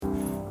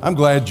I'm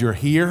glad you're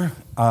here.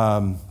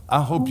 I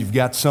hope you've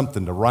got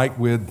something to write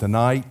with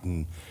tonight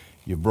and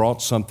you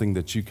brought something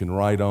that you can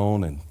write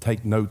on and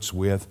take notes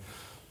with.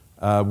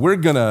 We're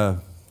going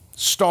to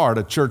start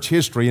a church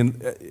history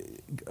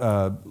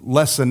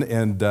lesson,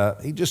 and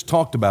he just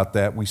talked about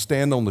that. We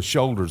stand on the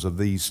shoulders of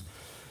these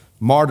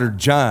martyred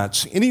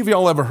giants. Any of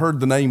y'all ever heard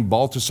the name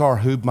Balthasar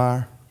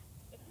Hubmaier?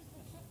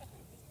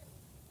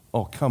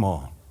 Oh, come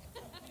on.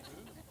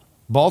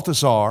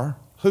 Balthasar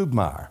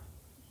Hubmaier,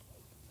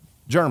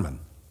 German,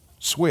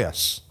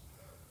 Swiss.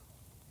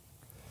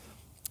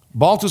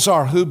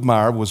 Balthasar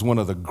Hubmaier was one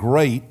of the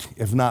great,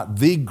 if not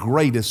the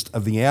greatest,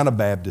 of the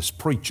Anabaptist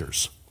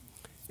preachers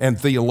and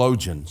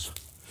theologians.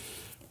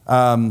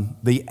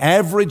 The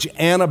average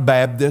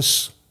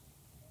Anabaptist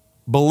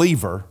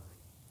believer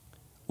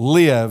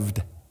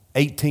lived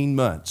 18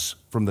 months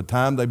from the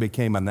time they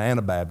became an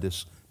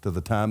Anabaptist to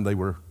the time they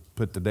were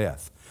put to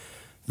death.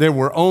 There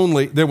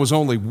was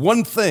only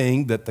one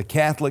thing that the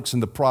Catholics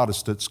and the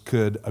Protestants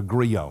could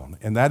agree on,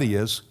 and that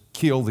is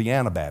kill the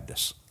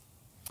Anabaptists.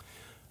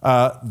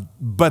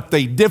 But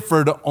they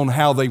differed on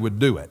how they would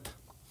do it.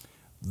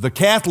 The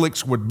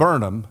Catholics would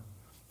burn them.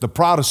 The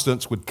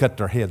Protestants would cut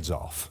their heads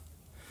off.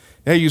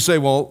 Now you say,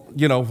 well,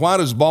 why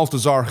does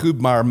Balthasar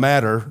Hubmaier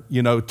matter,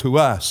 to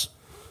us?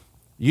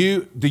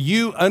 Do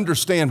you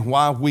understand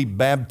why we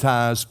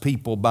baptize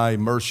people by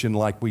immersion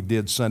like we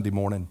did Sunday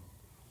morning?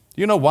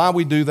 You know why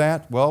we do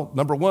that? Well,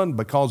 number one,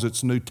 because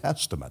it's New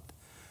Testament.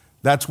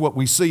 That's what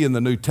we see in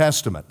the New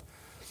Testament.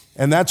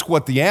 And that's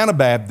what the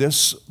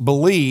Anabaptists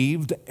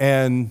believed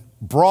and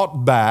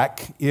brought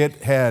back.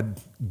 It had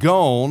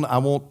gone. I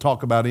won't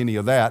talk about any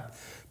of that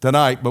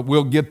tonight, but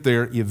we'll get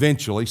there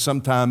eventually,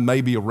 sometime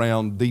maybe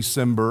around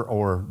December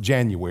or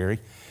January.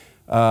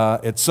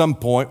 At some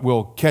point,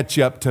 we'll catch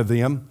up to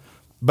them.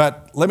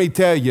 But let me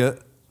tell you,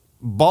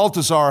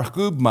 Balthasar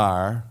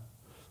Hubmaier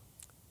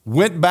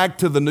went back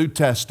to the New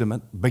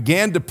Testament,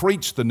 began to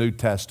preach the New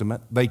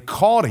Testament. They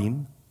caught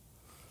him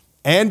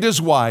and his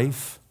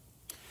wife,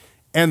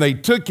 and they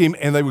took him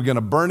and they were going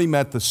to burn him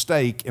at the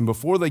stake. And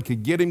before they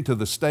could get him to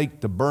the stake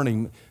to burn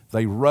him,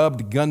 they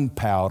rubbed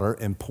gunpowder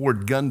and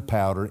poured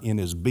gunpowder in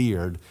his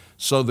beard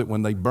so that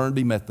when they burned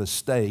him at the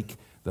stake,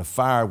 the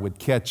fire would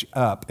catch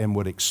up and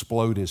would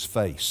explode his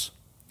face.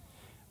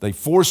 They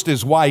forced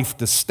his wife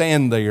to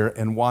stand there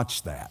and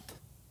watch that.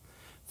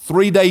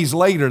 3 days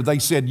later, they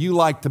said, "You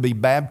like to be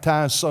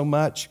baptized so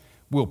much?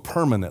 We'll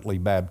permanently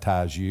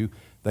baptize you."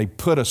 They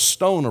put a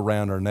stone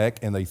around her neck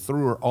and they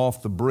threw her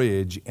off the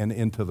bridge and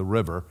into the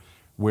river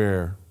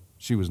where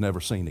she was never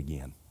seen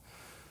again.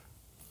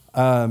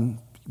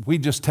 We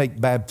just take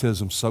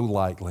baptism so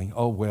lightly.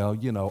 Oh, well,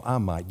 I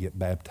might get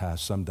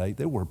baptized someday.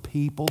 There were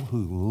people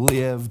who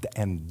lived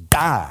and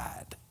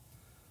died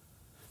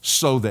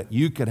so that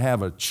you could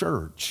have a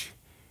church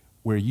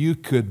where you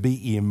could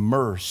be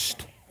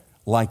immersed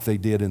like they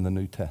did in the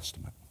New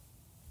Testament.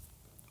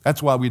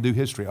 That's why we do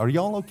history. Are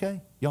y'all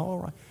okay? Y'all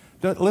all right?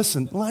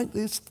 Listen,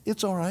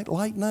 it's all right.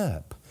 Lighten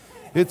up.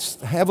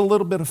 Have a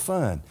little bit of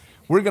fun.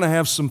 We're going to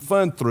have some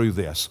fun through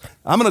this.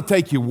 I'm going to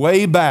take you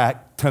way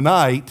back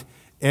tonight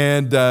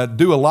and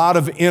do a lot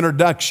of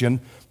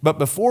introduction. But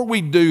before we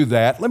do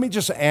that, let me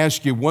just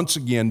ask you once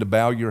again to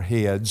bow your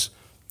heads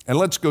and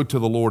let's go to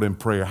the Lord in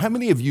prayer. How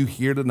many of you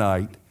here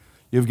tonight,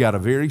 you've got a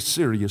very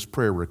serious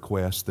prayer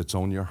request that's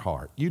on your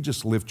heart? You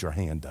just lift your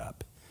hand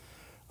up.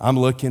 I'm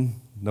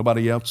looking.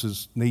 Nobody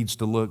else needs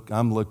to look.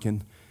 I'm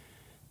looking.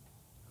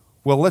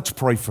 Well, let's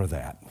pray for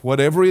that.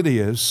 Whatever it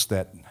is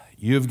that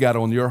you've got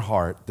on your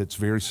heart that's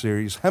very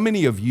serious. How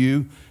many of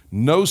you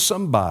know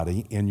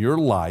somebody in your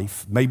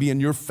life, maybe in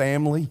your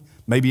family,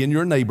 maybe in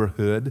your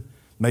neighborhood,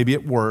 maybe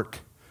at work,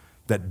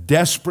 that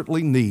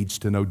desperately needs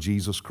to know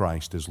Jesus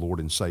Christ as Lord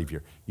and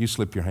Savior? You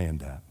slip your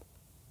hand up.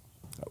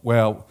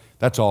 Well,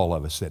 that's all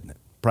of us, isn't it?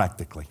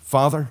 Practically.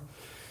 Father,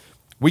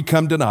 we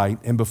come tonight,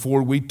 and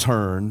before we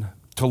turn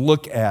to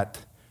look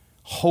at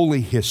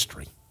holy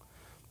history,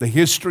 the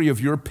history of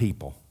your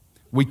people,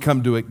 we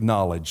come to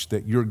acknowledge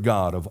that you're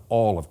God of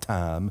all of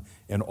time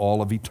and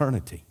all of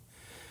eternity.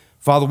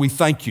 Father, we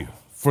thank you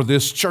for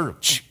this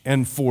church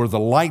and for the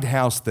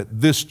lighthouse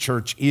that this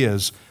church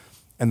is.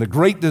 And the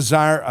great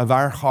desire of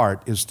our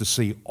heart is to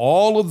see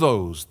all of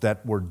those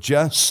that were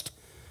just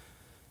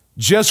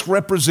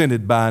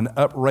represented by an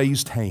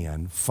upraised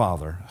hand,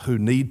 Father, who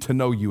need to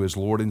know you as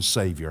Lord and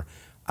Savior.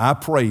 I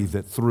pray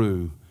that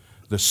through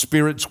the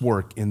Spirit's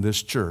work in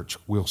this church,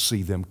 we'll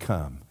see them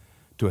come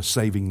to a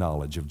saving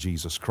knowledge of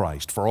Jesus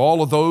Christ. For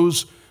all of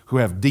those who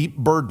have deep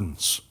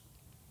burdens,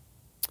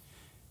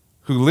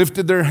 who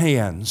lifted their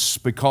hands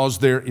because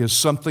there is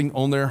something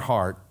on their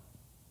heart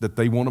that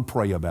they want to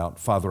pray about,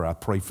 Father, I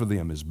pray for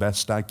them as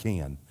best I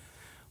can.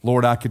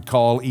 Lord, I could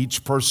call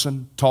each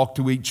person, talk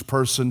to each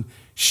person,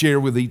 share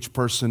with each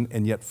person,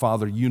 and yet,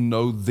 Father, you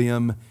know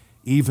them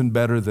even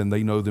better than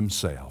they know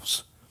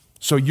themselves.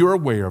 So you're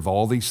aware of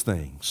all these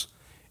things,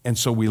 and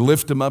so we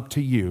lift them up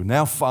to you.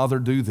 Now, Father,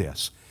 do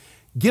this.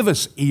 Give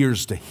us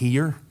ears to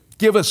hear.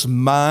 Give us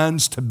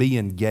minds to be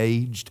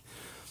engaged.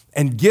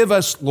 And give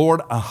us,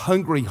 Lord, a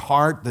hungry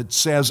heart that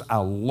says, I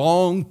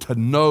long to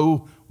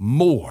know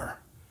more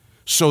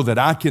so that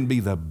I can be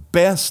the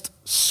best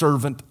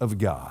servant of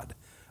God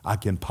I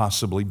can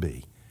possibly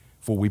be.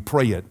 For we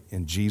pray it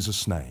in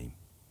Jesus' name.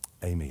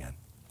 Amen.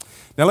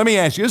 Now let me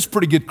ask you, this is a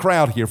pretty good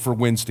crowd here for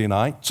Wednesday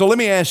night. So let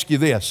me ask you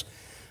this.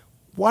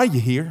 Why are you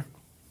here?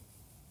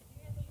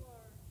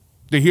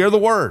 To hear the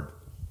Word.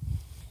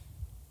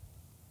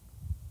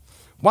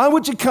 Why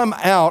would you come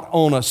out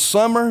on a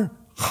summer,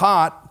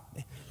 hot,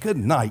 good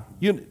night?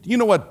 You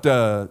know what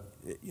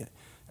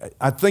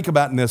I think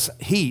about in this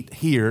heat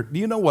here? Do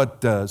you know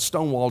what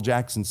Stonewall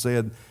Jackson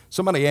said?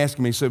 Somebody asked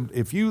me, he said,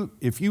 if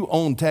you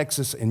own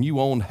Texas and you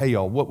own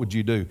hell, what would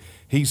you do?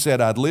 He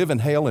said, I'd live in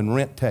hell and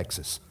rent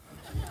Texas.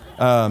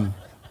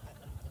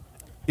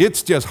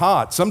 It's just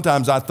hot.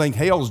 Sometimes I think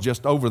hell's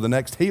just over the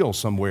next hill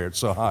somewhere. It's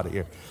so hot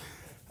here.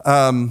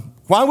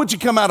 Why would you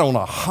come out on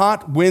a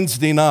hot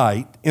Wednesday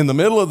night in the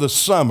middle of the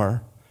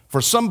summer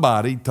for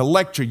somebody to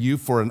lecture you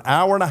for an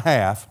hour and a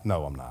half?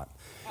 No, I'm not.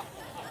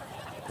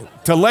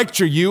 To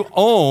lecture you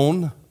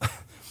on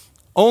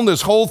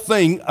this whole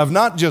thing of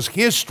not just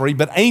history,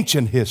 but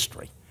ancient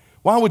history.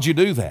 Why would you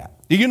do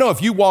that? Do you know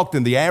if you walked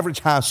in the average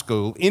high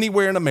school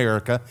anywhere in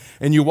America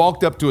and you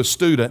walked up to a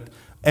student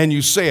and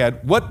you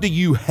said, what do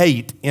you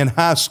hate in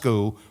high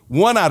school?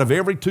 1 out of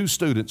every 2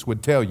 students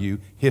would tell you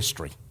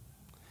history.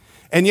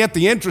 And yet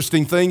the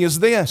interesting thing is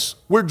this,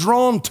 we're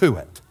drawn to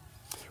it.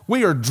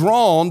 We are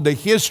drawn to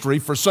history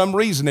for some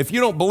reason. If you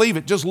don't believe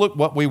it, just look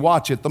what we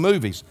watch at the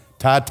movies.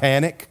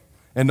 Titanic,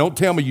 and don't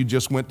tell me you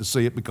just went to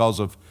see it because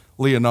of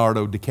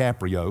Leonardo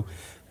DiCaprio.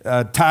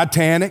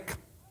 Titanic,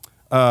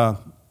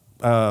 Patton,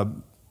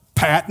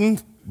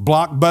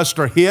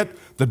 blockbuster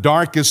hit, The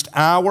Darkest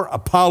Hour,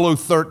 Apollo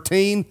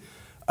 13,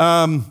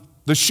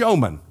 The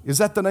Showman. Is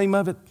that the name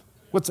of it?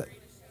 What's that?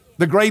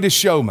 The Greatest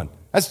Showman.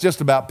 That's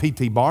just about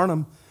P.T.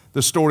 Barnum,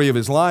 the story of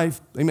his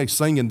life. They may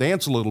sing and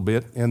dance a little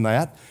bit in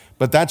that,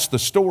 but that's the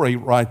story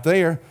right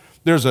there.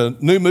 There's a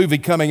new movie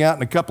coming out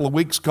in a couple of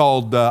weeks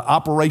called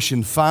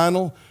Operation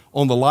Final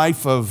on the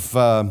life of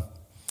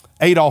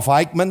Adolf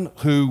Eichmann,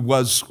 who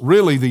was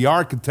really the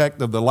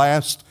architect of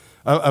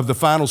the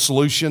final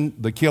solution,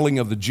 the killing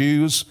of the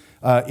Jews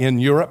in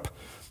Europe.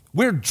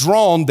 We're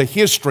drawn to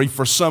history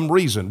for some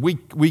reason.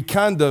 We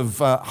kind of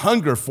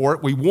hunger for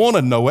it. We want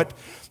to know it.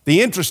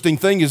 The interesting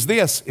thing is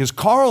this, is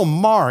Karl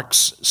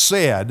Marx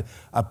said,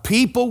 a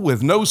people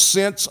with no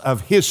sense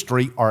of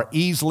history are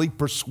easily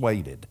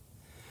persuaded.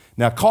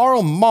 Now,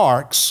 Karl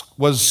Marx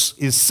was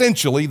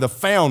essentially the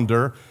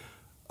founder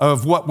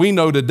of what we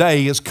know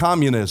today as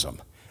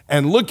communism.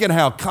 And look at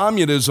how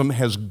communism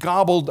has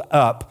gobbled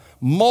up,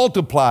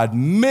 multiplied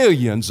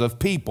millions of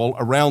people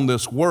around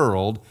this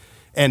world.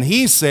 And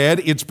he said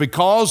it's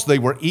because they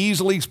were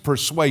easily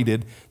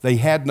persuaded, they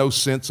had no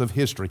sense of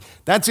history.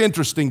 That's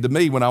interesting to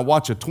me when I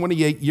watch a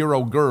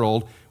 28-year-old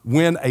girl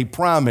win a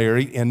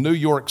primary in New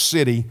York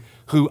City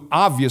who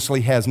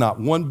obviously has not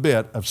one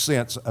bit of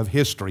sense of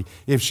history.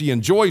 If she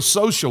enjoys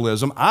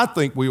socialism, I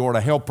think we ought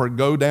to help her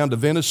go down to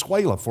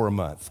Venezuela for a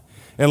month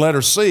and let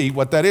her see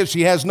what that is.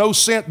 She has no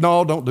sense.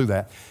 No, don't do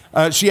that.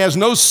 She has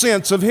no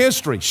sense of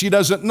history. She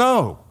doesn't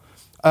know.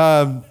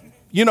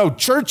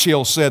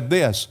 Churchill said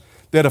this,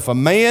 that if a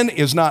man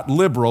is not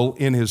liberal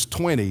in his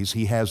 20s,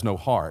 he has no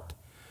heart.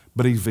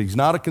 But if he's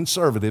not a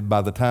conservative,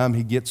 by the time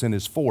he gets in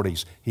his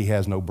 40s, he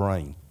has no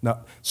brain. No.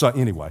 So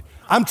anyway,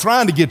 I'm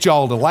trying to get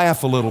y'all to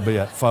laugh a little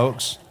bit,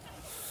 folks.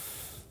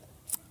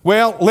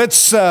 Well,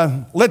 let's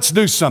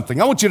do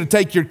something. I want you to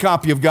take your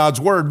copy of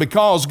God's Word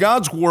because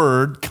God's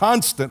Word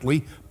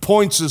constantly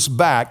points us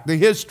back to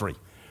history.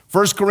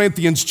 1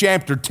 Corinthians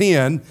chapter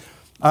 10,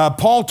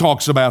 Paul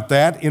talks about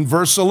that in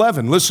verse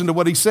 11. Listen to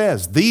what he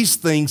says. These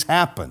things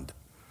happened.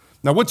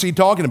 Now, what's he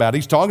talking about?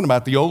 He's talking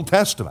about the Old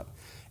Testament.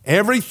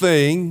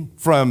 Everything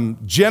from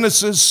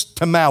Genesis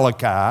to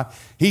Malachi,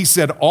 he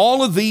said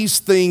all of these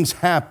things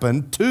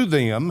happened to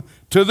them,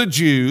 to the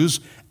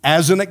Jews,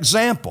 as an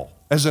example.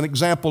 As an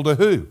example to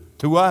who?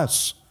 To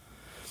us.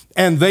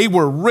 And they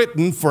were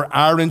written for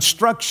our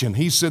instruction.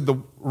 He said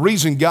the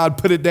reason God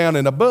put it down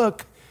in a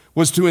book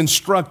was to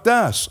instruct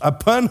us,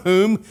 upon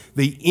whom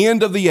the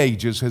end of the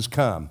ages has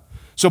come.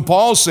 So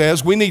Paul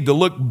says we need to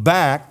look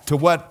back to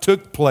what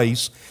took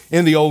place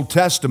in the Old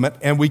Testament,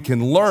 and we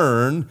can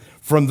learn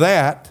from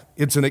that.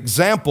 It's an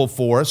example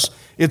for us.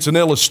 It's an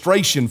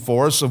illustration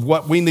for us of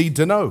what we need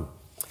to know.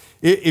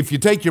 If you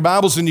take your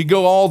Bibles and you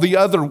go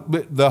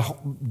the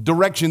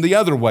direction the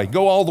other way,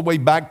 go all the way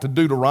back to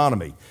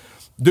Deuteronomy.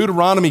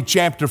 Deuteronomy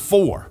chapter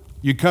 4.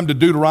 You come to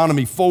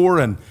Deuteronomy 4,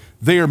 and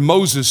there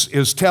Moses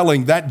is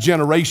telling that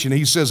generation,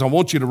 he says, I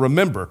want you to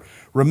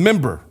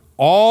remember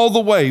all the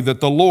way that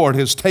the Lord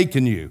has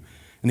taken you.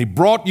 And he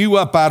brought you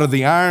up out of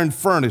the iron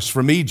furnace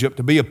from Egypt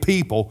to be a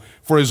people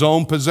for his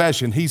own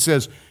possession. He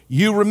says,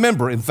 you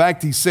remember. In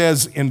fact, he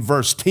says in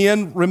verse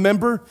 10,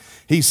 remember.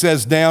 He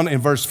says down in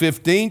verse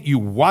 15, you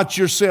watch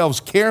yourselves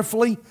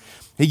carefully.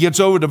 He gets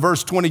over to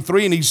verse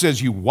 23 and he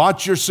says, you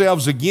watch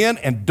yourselves again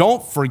and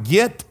don't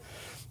forget.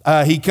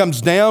 He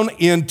comes down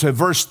into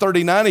verse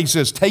 39. He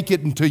says, take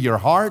it into your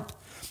heart.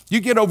 You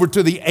get over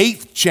to the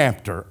 8th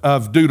chapter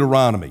of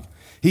Deuteronomy.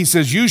 He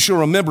says, you shall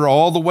remember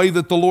all the way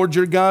that the Lord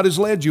your God has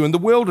led you in the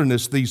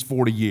wilderness these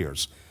 40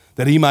 years,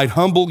 that he might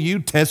humble you,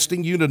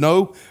 testing you to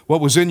know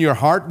what was in your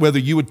heart, whether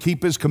you would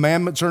keep his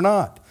commandments or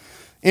not.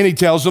 And he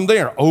tells them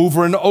there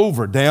over and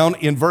over. Down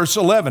in verse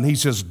 11, he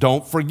says,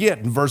 don't forget.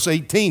 In verse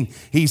 18,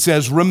 he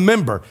says,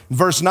 remember. In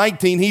verse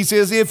 19, he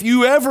says, if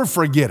you ever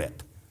forget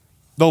it,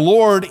 the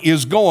Lord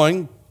is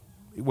going,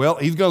 well,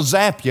 he's going to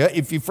zap you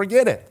if you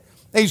forget it.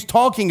 He's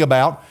talking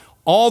about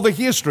all the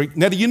history.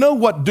 Now, do you know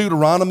what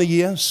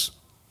Deuteronomy is?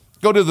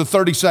 Go to the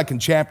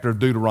 32nd chapter of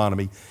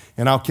Deuteronomy,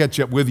 and I'll catch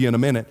up with you in a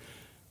minute.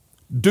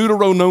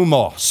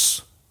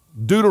 Deuteronomos.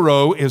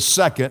 Deutero is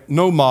second,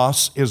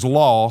 nomos is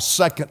law,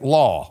 second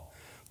law.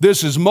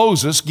 This is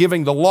Moses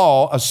giving the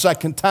law a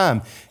second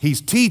time. He's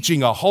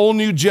teaching a whole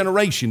new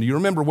generation. Do you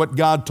remember what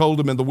God told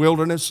them in the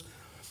wilderness?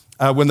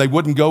 When they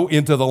wouldn't go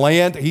into the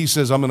land, he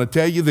says, I'm going to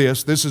tell you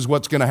this is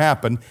what's going to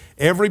happen.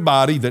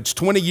 Everybody that's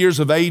 20 years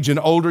of age and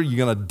older,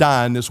 you're going to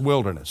die in this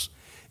wilderness.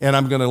 And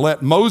I'm going to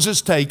let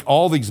Moses take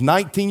all these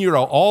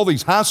 19-year-old, all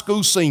these high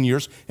school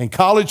seniors and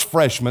college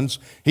freshmen.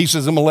 He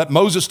says, I'm going to let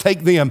Moses take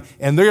them,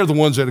 and they're the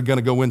ones that are going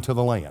to go into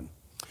the land.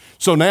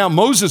 So now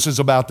Moses is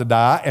about to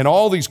die, and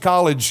all these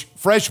college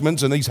freshmen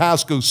and these high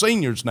school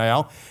seniors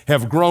now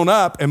have grown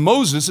up, and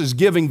Moses is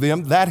giving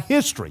them that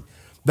history.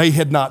 They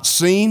had not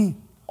seen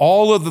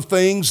all of the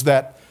things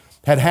that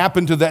had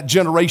happened to that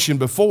generation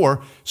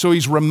before, so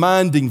he's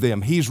reminding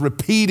them. He's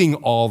repeating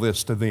all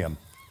this to them.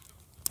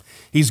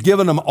 He's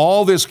given them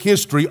all this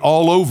history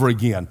all over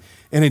again.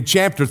 And in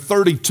chapter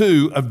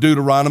 32 of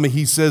Deuteronomy,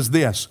 he says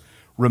this,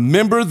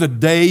 remember the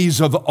days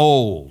of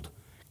old.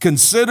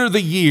 Consider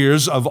the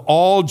years of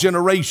all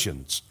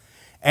generations.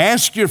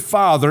 Ask your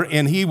father,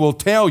 and he will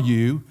tell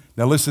you.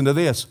 Now listen to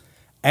this.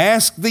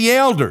 Ask the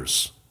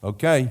elders.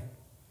 Okay.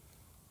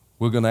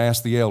 We're going to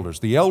ask the elders.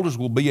 The elders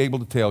will be able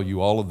to tell you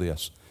all of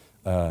this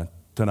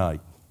tonight.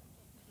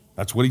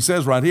 That's what he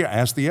says right here.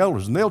 Ask the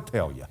elders, and they'll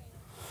tell you.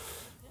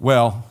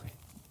 Well,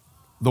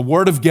 the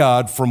Word of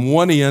God from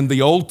one end,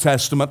 the Old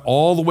Testament,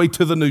 all the way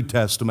to the New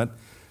Testament,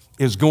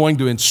 is going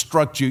to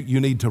instruct you. You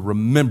need to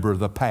remember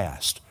the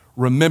past.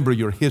 Remember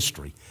your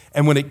history.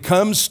 And when it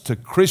comes to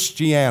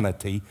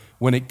Christianity,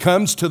 when it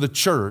comes to the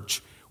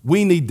church,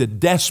 we need to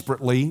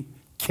desperately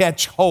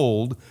catch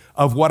hold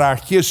of what our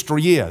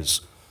history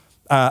is.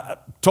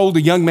 Told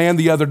a young man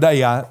the other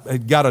day, I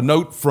got a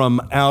note from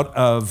out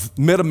of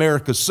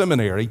Mid-America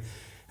Seminary,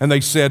 and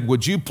they said,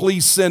 would you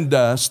please send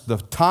us the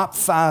top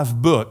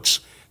 5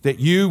 books that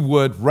you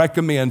would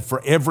recommend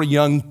for every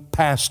young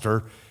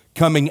pastor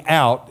coming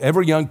out,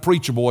 every young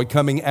preacher boy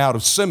coming out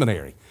of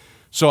seminary?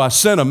 So I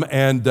sent them,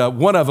 and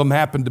one of them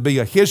happened to be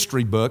a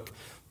history book,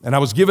 and I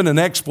was given an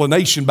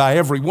explanation by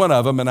every one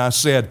of them, and I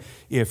said,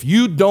 if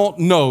you don't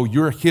know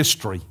your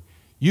history,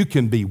 you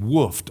can be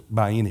woofed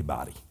by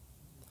anybody.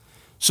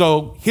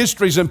 So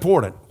history is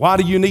important. Why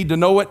do you need to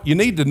know it? You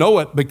need to know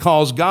it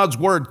because God's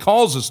Word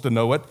calls us to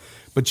know it,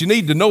 but you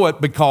need to know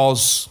it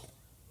because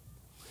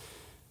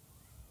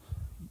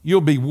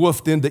you'll be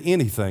woofed into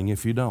anything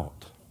if you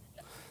don't.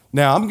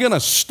 Now, I'm going to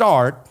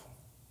start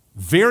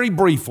very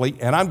briefly,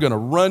 and I'm going to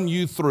run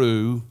you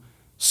through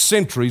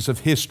centuries of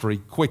history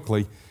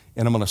quickly,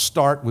 and I'm going to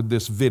start with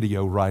this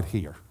video right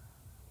here.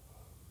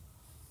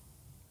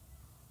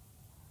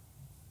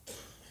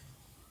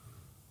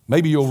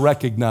 Maybe you'll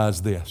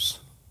recognize this.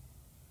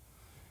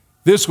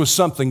 This was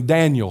something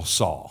Daniel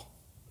saw.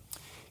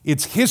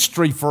 It's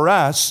history for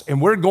us, and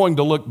we're going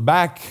to look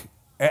back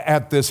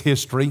at this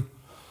history,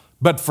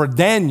 but for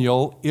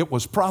Daniel, it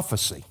was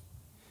prophecy.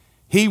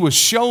 He was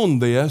shown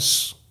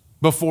this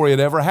before it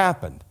ever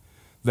happened.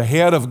 The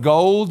head of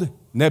gold,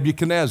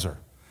 Nebuchadnezzar.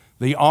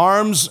 The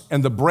arms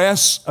and the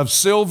breasts of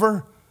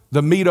silver,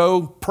 the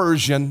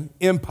Medo-Persian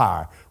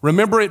Empire.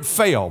 Remember, it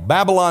fell.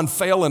 Babylon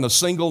fell in a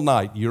single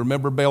night. You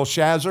remember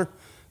Belshazzar?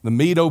 The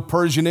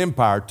Medo-Persian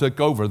Empire took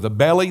over. The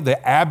belly,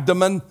 the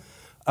abdomen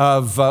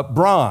of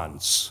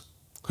bronze.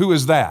 Who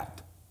is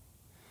that?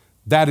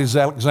 That is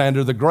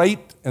Alexander the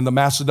Great and the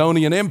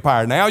Macedonian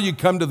Empire. Now you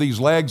come to these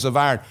legs of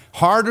iron,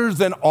 harder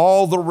than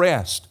all the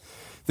rest.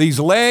 These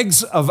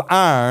legs of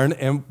iron,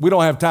 and we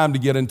don't have time to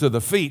get into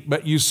the feet,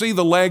 but you see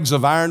the legs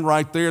of iron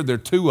right there? There are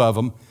 2 of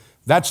them.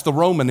 That's the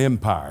Roman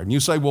Empire. And you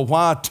say, well,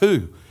 why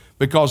 2?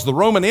 Because the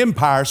Roman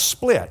Empire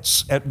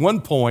splits at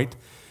one point,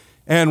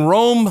 and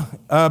Rome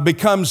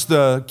becomes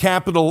the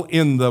capital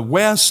in the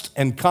west,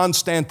 and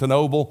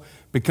Constantinople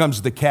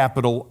becomes the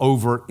capital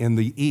over in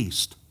the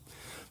east.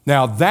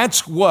 Now,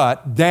 that's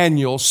what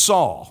Daniel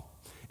saw.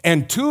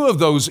 And 2 of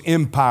those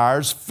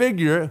empires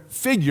figure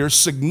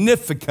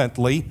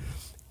significantly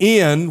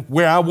in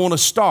where I want to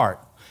start.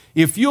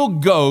 If you'll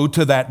go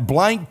to that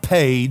blank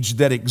page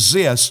that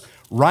exists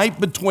right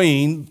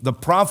between the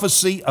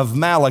prophecy of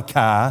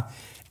Malachi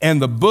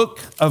and the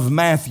book of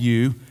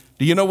Matthew,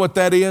 do you know what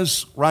that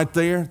is right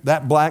there?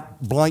 That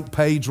blank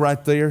page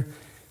right there?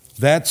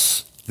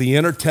 That's the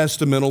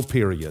intertestamental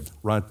period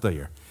right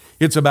there.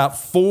 It's about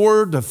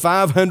 400 to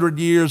 500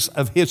 years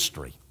of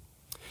history.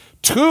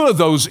 Two of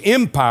those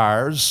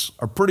empires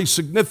are pretty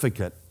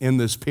significant in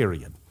this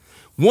period.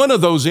 One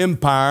of those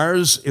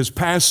empires is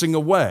passing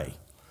away.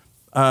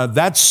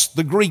 That's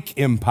the Greek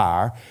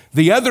Empire.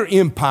 The other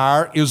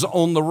empire is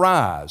on the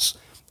rise,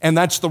 and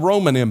that's the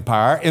Roman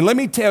Empire. And let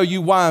me tell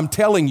you why I'm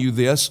telling you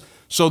this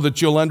so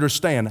that you'll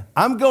understand.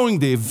 I'm going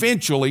to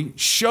eventually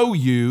show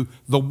you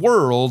the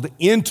world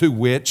into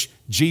which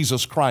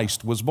Jesus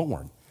Christ was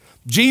born.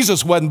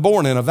 Jesus wasn't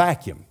born in a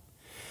vacuum.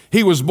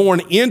 He was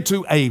born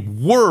into a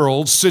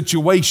world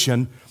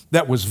situation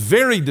that was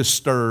very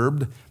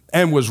disturbed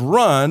and was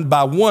run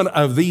by one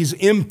of these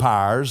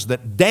empires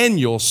that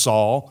Daniel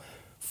saw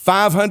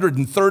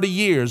 530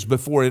 years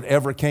before it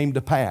ever came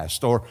to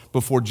pass, or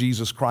before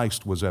Jesus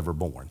Christ was ever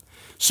born.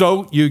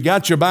 So you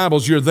got your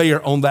Bibles, you're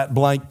there on that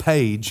blank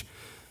page.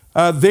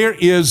 There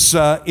is,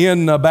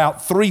 in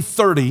about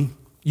 330,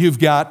 you've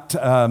got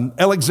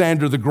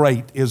Alexander the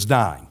Great is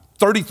dying.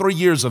 33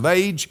 years of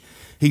age,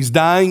 he's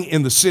dying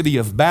in the city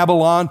of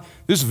Babylon.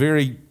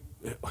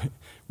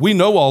 We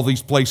know all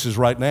these places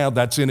right now.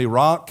 That's in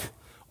Iraq.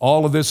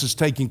 All of this is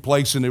taking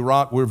place in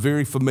Iraq. We're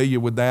very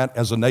familiar with that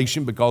as a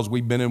nation because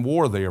we've been in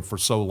war there for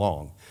so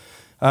long.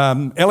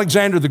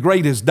 Alexander the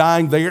Great is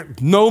dying there.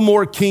 No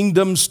more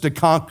kingdoms to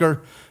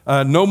conquer,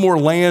 no more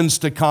lands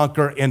to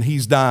conquer, and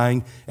he's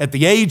dying at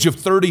the age of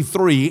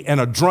 33 in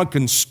a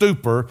drunken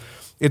stupor.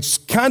 It's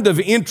kind of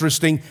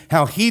interesting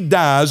how he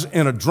dies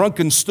in a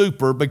drunken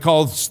stupor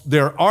because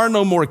there are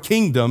no more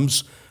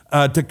kingdoms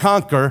to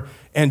conquer,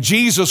 and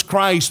Jesus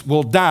Christ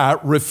will die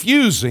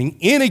refusing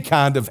any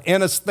kind of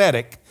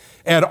anesthetic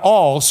at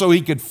all so he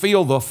could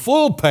feel the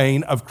full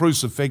pain of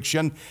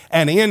crucifixion.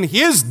 And in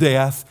his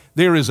death,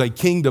 there is a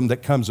kingdom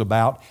that comes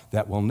about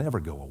that will never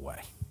go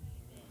away.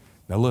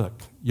 Now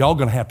look, y'all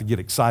going to have to get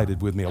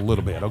excited with me a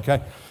little bit,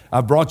 okay?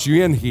 I brought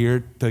you in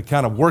here to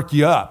kind of work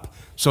you up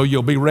so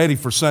you'll be ready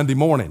for Sunday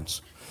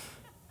mornings.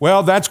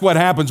 Well, that's what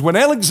happens. When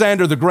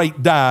Alexander the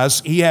Great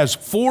dies, he has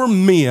four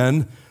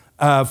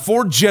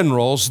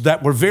generals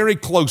that were very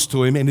close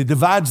to him, and he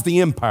divides the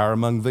empire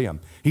among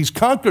them. He's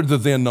conquered the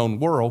then known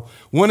world.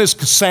 One is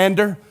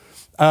Cassander,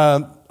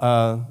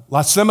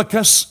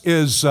 Lysimachus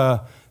is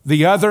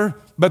the other,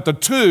 but the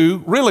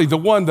two, really the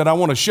one that I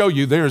want to show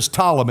you there is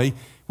Ptolemy.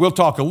 We'll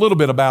talk a little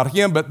bit about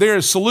him, but there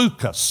is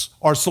Seleucus.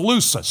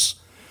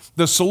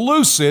 The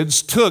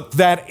Seleucids took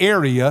that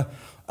area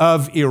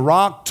of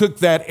Iraq, took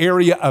that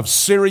area of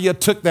Syria,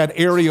 took that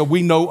area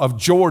we know of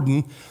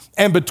Jordan,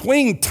 and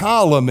between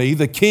Ptolemy,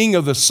 the king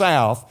of the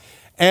south,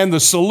 and the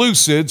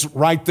Seleucids,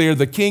 right there,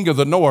 the king of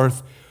the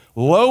north,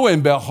 lo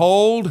and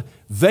behold,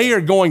 they are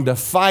going to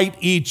fight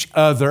each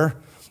other.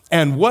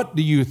 And what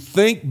do you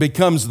think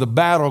becomes the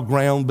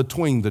battleground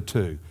between the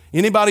two?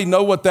 Anybody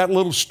know what that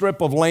little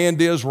strip of land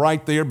is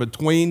right there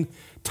between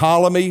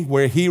Ptolemy,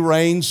 where he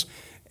reigns,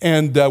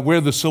 and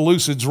where the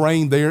Seleucids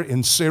reign there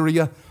in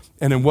Syria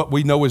and in what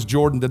we know as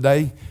Jordan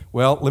today?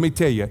 Well, let me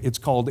tell you, it's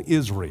called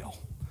Israel.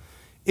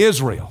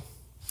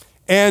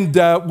 And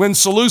when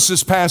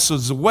Seleucus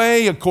passes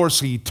away, of course,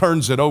 he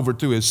turns it over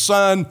to his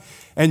son,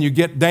 and you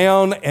get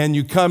down and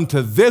you come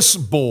to this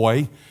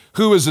boy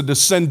who is a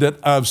descendant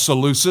of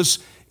Seleucus,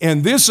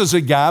 and this is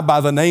a guy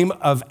by the name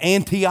of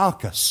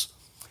Antiochus.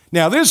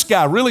 Now, this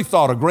guy really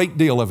thought a great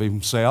deal of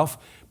himself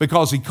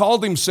because he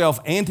called himself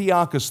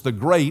Antiochus the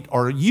Great,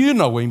 or you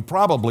know him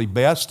probably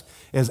best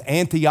as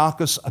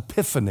Antiochus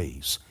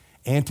Epiphanes,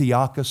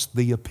 Antiochus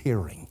the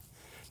Appearing.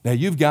 Now,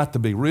 you've got to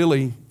be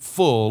really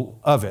full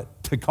of it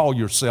to call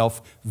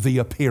yourself the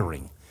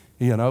Appearing,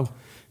 you know.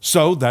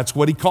 So that's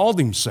what he called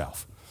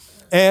himself.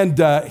 And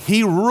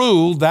he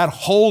ruled that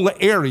whole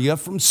area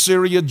from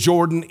Syria,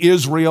 Jordan,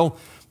 Israel,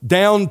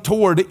 down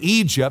toward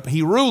Egypt.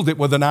 He ruled it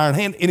with an iron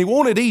hand, and he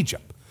wanted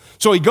Egypt.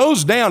 So he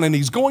goes down and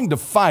he's going to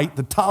fight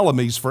the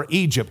Ptolemies for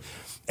Egypt.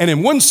 And in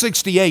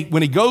 168,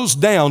 when he goes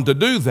down to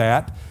do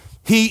that,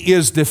 he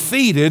is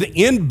defeated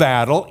in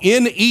battle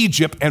in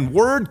Egypt, and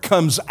word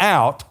comes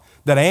out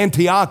that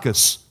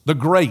Antiochus the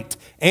Great,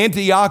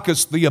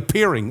 Antiochus the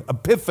Appearing,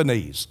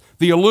 Epiphanes,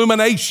 the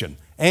illumination,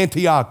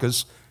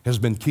 Antiochus has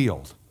been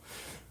killed.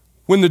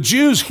 When the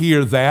Jews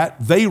hear that,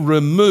 they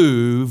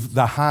remove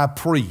the high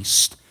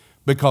priest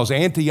because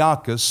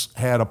Antiochus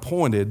had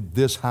appointed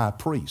this high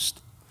priest.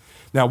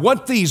 Now,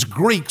 what these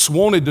Greeks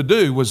wanted to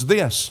do was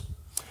this.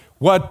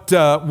 What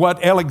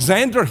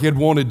Alexander had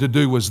wanted to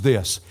do was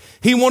this.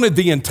 He wanted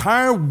the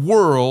entire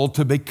world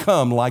to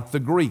become like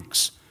the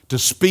Greeks, to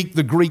speak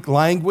the Greek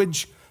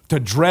language, to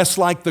dress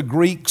like the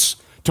Greeks,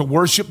 to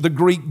worship the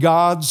Greek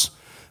gods,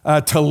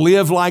 to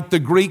live like the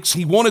Greeks.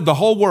 He wanted the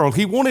whole world.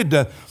 He wanted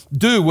to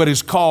do what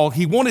is called,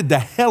 he wanted to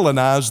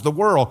Hellenize the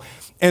world.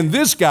 And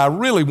this guy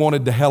really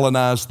wanted to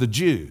Hellenize the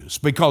Jews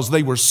because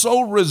they were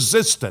so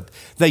resistant.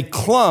 They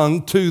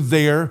clung to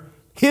their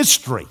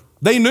history.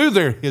 They knew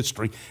their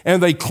history,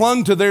 and they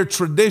clung to their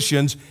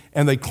traditions,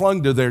 and they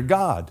clung to their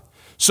God.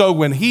 So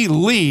when he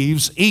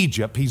leaves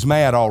Egypt, he's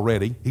mad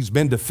already. He's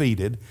been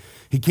defeated.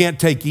 He can't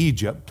take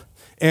Egypt.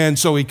 And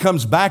so he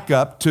comes back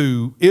up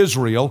to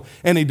Israel,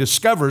 and he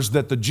discovers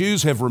that the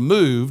Jews have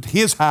removed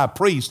his high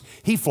priest.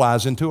 He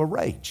flies into a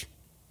rage.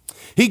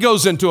 He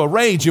goes into a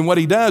rage, and what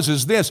he does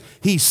is this.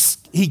 He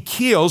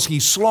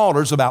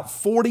slaughters about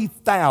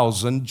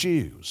 40,000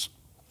 Jews.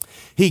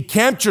 He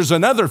captures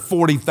another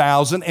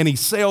 40,000 and he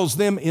sells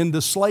them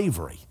into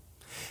slavery.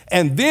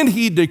 And then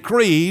he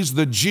decrees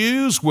the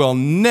Jews will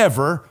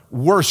never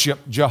worship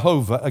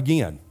Jehovah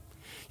again.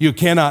 You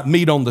cannot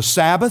meet on the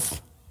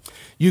Sabbath.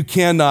 You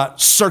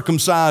cannot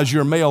circumcise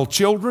your male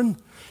children.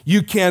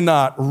 You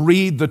cannot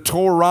read the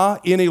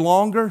Torah any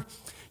longer.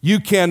 You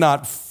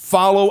cannot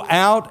follow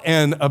out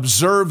and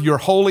observe your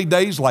holy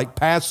days like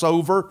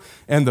Passover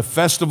and the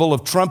Festival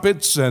of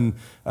Trumpets and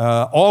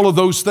all of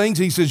those things.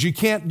 He says you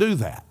can't do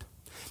that.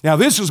 Now,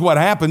 this is what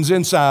happens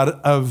inside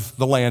of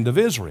the land of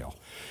Israel.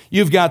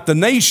 You've got the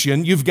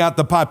nation, you've got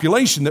the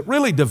population that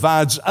really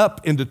divides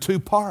up into two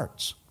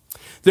parts.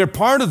 They're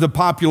part of the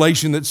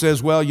population that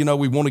says, well, you know,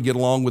 we want to get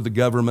along with the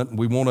government and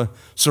we want to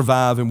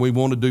survive and we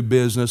want to do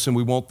business and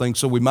we want things,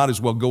 so we might as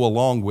well go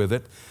along with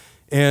it.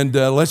 And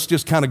let's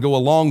just kind of go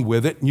along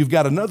with it. And you've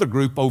got another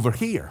group over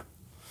here.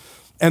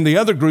 And the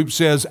other group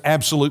says,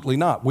 absolutely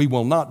not. We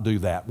will not do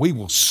that. We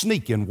will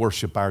sneak and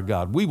worship our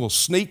God. We will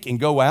sneak and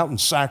go out and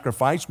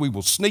sacrifice. We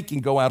will sneak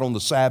and go out on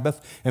the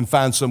Sabbath and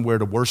find somewhere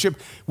to worship.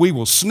 We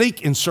will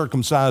sneak and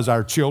circumcise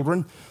our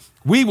children.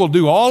 We will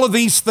do all of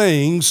these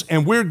things,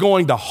 and we're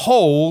going to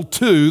hold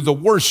to the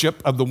worship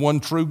of the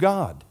one true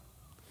God.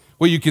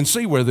 Well, you can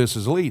see where this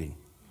is leading,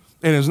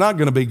 and it's not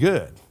going to be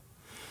good.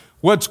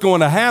 What's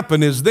going to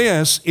happen is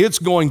this: it's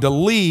going to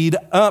lead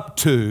up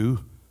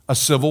to a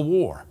civil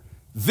war.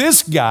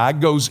 This guy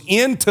goes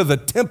into the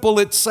temple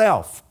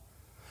itself.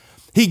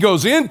 He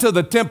goes into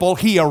the temple,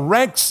 he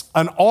erects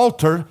an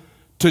altar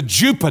to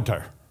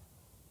Jupiter,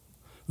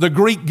 the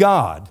Greek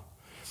god,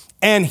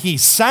 and he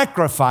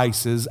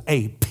sacrifices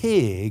a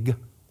pig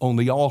on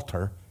the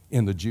altar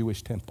in the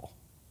Jewish temple.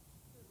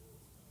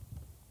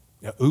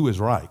 Yeah, ooh is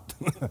right.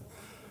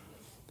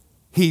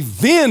 He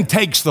then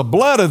takes the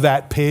blood of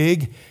that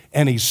pig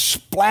and he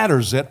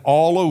splatters it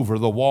all over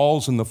the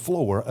walls and the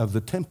floor of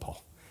the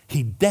temple.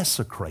 He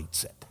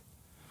desecrates it.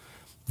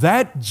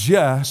 That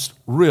just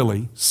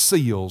really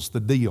seals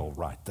the deal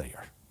right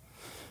there.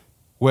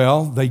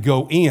 Well, they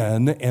go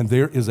in, and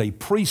there is a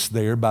priest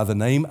there by the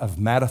name of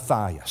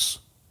Mattathias.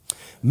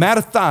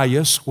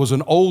 Mattathias was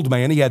an old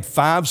man. He had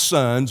 5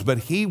 sons, but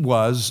he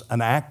was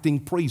an acting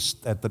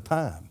priest at the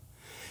time.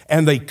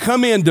 And they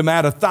come into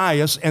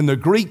Mattathias, and the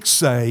Greeks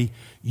say,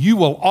 you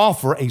will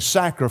offer a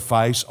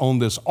sacrifice on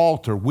this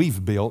altar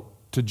we've built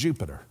to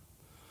Jupiter.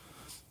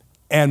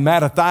 And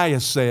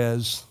Mattathias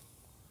says,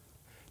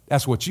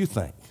 that's what you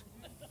think.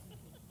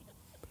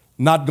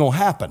 Not going to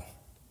happen.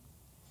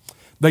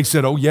 They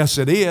said, oh, yes,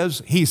 it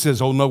is. He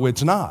says, oh, no,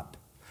 it's not.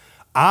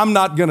 I'm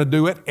not going to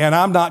do it, and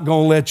I'm not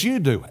going to let you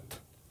do it.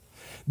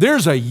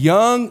 There's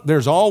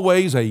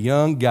always a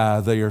young guy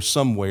there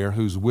somewhere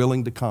who's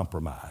willing to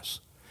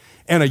compromise.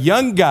 And a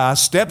young guy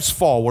steps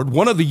forward,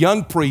 one of the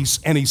young priests,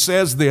 and he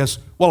says this,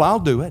 well, I'll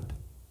do it.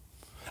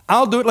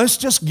 I'll do it. Let's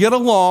just get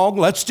along.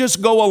 Let's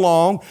just go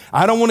along.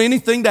 I don't want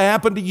anything to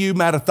happen to you,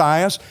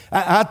 Mattathias.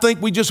 I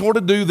think we just want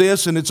to do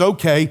this, and it's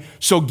okay.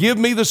 So give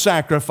me the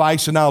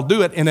sacrifice, and I'll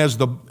do it. And as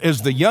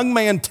the young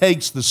man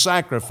takes the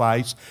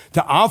sacrifice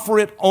to offer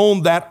it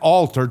on that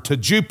altar to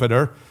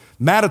Jupiter,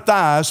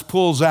 Mattathias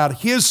pulls out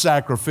his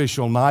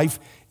sacrificial knife,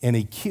 and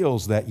he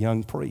kills that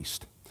young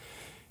priest.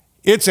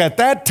 It's at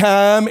that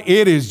time,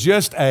 it is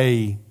just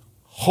a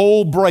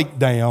whole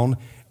breakdown,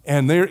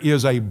 and there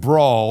is a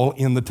brawl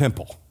in the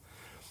temple.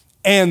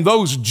 And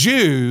those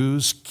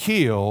Jews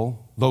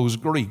kill those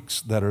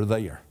Greeks that are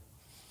there.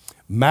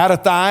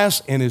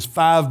 Mattathias and his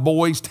 5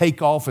 boys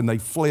take off and they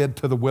fled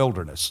to the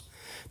wilderness.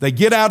 They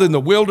get out in the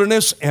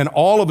wilderness and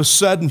all of a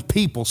sudden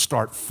people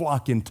start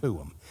flocking to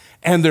them.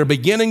 And they're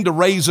beginning to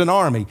raise an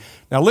army.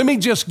 Now let me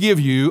just give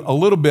you a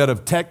little bit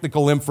of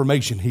technical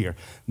information here.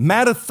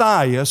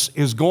 Mattathias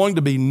is going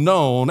to be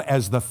known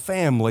as the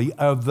family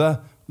of the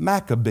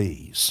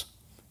Maccabees.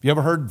 You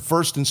ever heard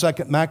 1st and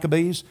 2nd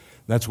Maccabees?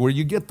 That's where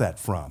you get that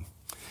from.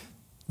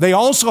 They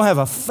also have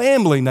a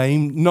family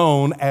name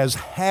known as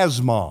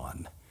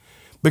Hasmon,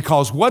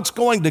 because what's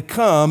going to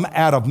come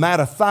out of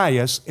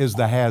Mattathias is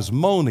the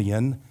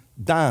Hasmonean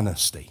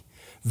dynasty.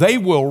 They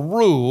will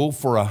rule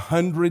for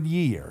 100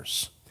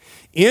 years.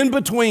 In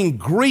between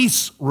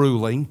Greece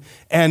ruling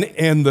and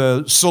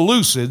the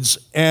Seleucids,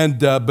 and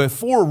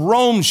before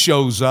Rome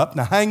shows up,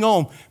 now hang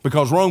on,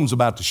 because Rome's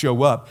about to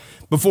show up.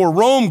 Before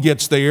Rome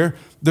gets there,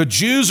 the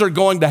Jews are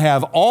going to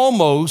have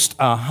almost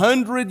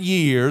 100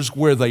 years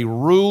where they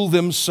rule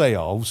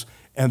themselves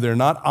and they're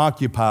not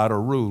occupied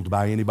or ruled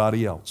by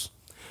anybody else.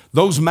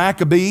 Those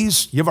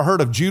Maccabees, you ever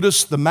heard of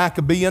Judas the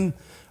Maccabean,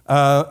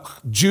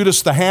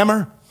 Judas the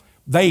Hammer?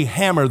 They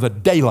hammer the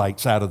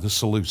daylights out of the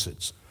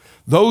Seleucids.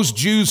 Those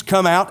Jews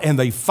come out and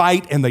they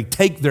fight and they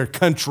take their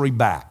country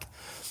back.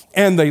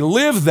 And they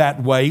live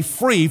that way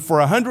free for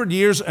 100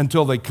 years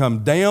until they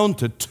come down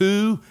to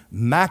 2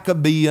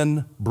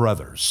 Maccabean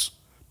brothers.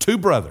 2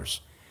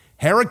 brothers,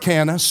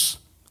 Hyrcanus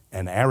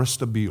and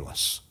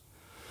Aristobulus.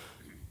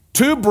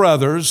 2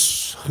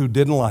 brothers who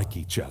didn't like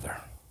each other.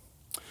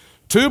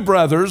 Two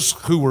brothers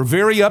who were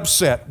very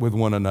upset with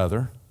one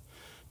another.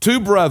 Two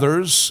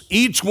brothers,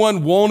 each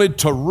one wanted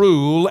to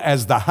rule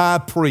as the high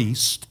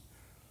priest,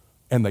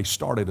 and they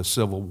started a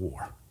civil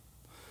war.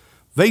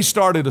 They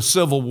started a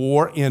civil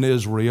war in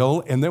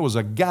Israel, and there was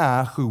a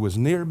guy who was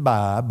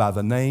nearby by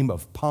the name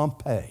of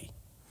Pompey.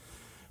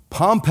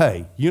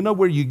 Pompey, you know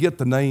where you get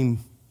the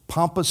name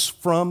Pompous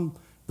from,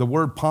 the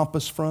word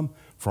pompous from?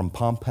 From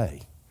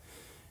Pompey.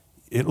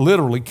 It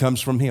literally comes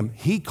from him.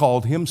 He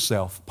called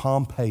himself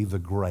Pompey the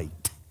Great.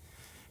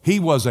 He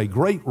was a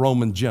great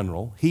Roman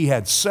general. He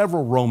had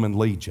several Roman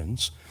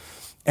legions.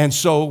 And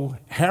so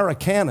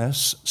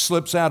Hyrcanus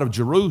slips out of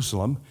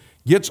Jerusalem,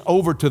 gets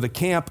over to the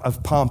camp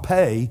of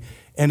Pompey,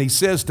 and he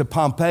says to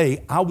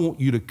Pompey, I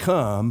want you to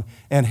come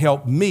and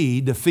help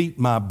me defeat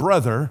my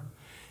brother,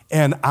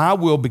 and I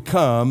will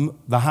become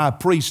the high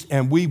priest,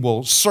 and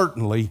we'll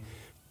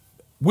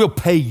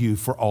pay you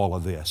for all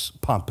of this,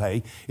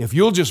 Pompey, if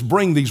you'll just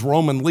bring these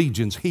Roman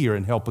legions here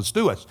and help us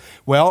do it.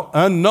 Well,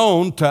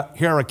 unknown to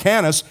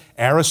Hyrcanus,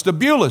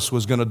 Aristobulus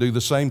was going to do the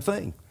same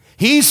thing.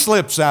 He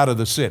slips out of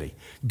the city,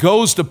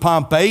 goes to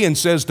Pompey and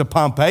says to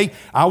Pompey,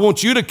 I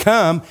want you to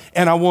come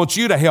and I want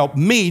you to help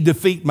me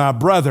defeat my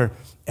brother,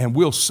 and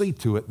we'll see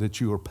to it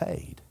that you are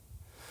paid.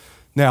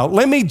 Now,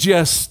 let me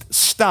just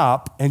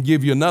stop and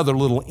give you another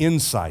little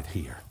insight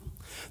here.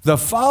 The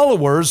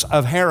followers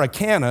of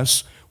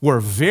Hyrcanus were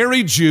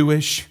very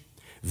Jewish,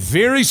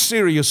 very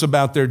serious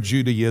about their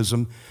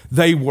Judaism.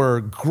 They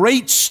were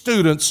great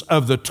students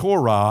of the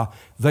Torah.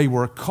 They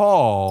were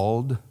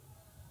called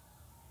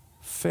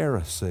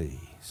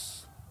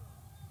Pharisees.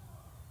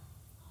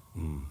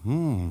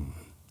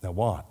 Now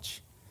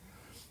watch.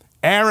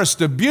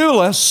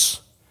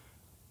 Aristobulus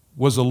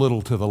was a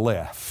little to the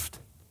left,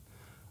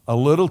 a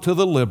little to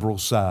the liberal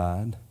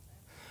side,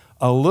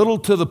 a little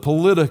to the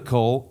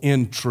political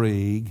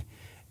intrigue,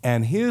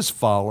 and his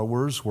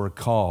followers were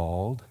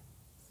called,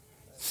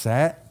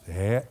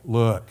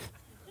 look,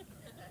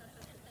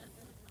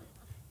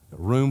 a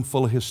room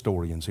full of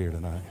historians here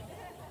tonight.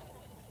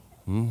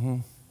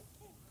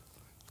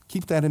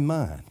 Keep that in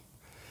mind.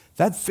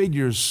 That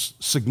figures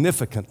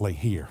significantly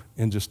here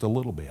in just a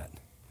little bit.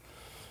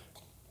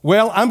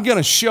 Well, I'm going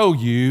to show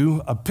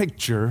you a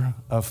picture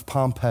of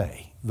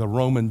Pompey, the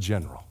Roman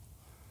general.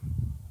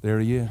 There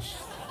he is.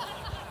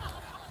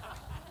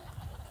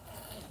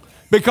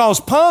 Because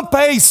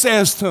Pompey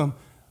says to him,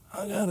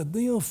 I got a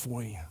deal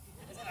for you.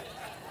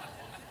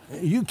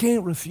 You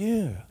can't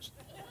refuse.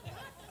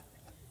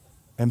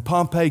 And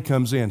Pompey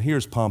comes in.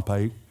 Here's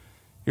Pompey.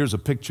 Here's a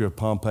picture of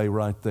Pompey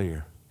right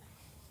there.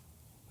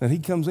 And he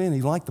comes in,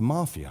 he's like the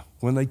mafia.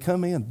 When they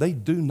come in, they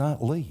do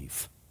not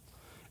leave.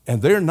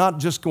 And they're not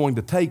just going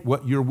to take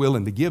what you're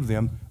willing to give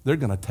them, they're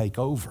going to take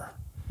over.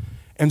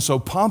 And so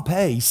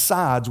Pompey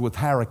sides with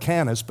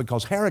Hyrcanus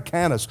because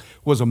Hyrcanus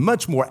was a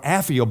much more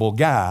affable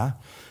guy,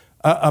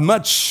 a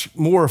much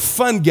more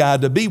fun guy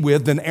to be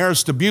with than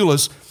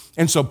Aristobulus.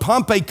 And so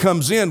Pompey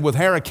comes in with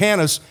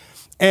Hyrcanus,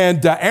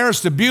 and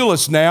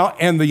Aristobulus now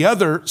and the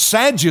other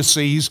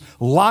Sadducees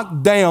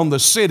lock down the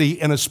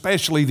city and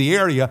especially the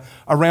area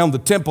around the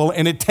temple,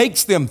 and it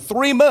takes them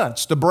 3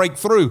 months to break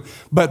through.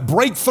 But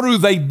break through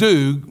they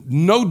do,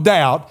 no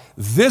doubt.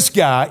 This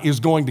guy is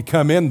going to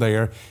come in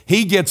there.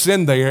 He gets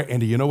in there,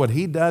 and do you know what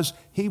he does?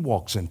 He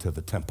walks into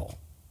the temple.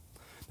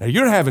 Now,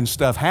 you're having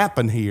stuff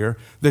happen here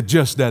that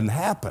just doesn't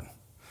happen.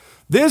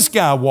 This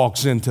guy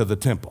walks into the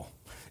temple,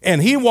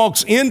 and he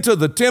walks into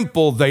the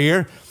temple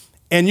there,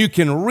 and you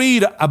can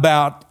read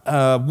about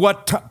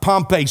what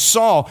Pompey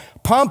saw.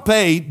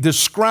 Pompey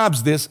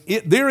describes this.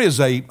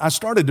 I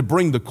started to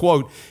bring the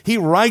quote. He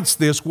writes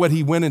this, what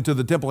he went into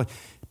the temple.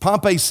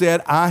 Pompey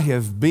said, I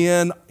have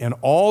been in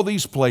all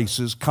these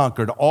places,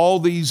 conquered all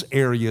these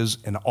areas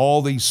and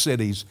all these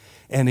cities.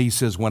 And he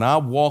says, when I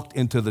walked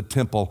into the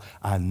temple,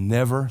 I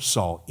never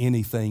saw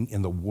anything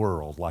in the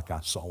world like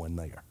I saw in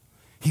there.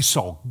 He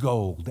saw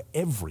gold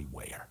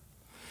everywhere.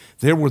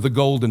 There were the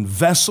golden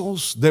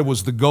vessels. There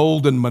was the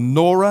golden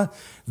menorah.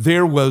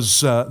 There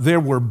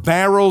were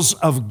barrels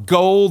of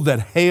gold that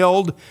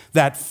held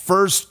that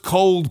first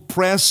cold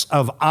press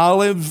of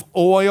olive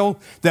oil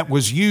that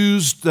was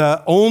used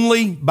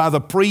only by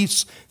the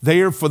priests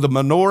there for the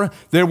menorah.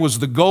 There was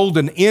the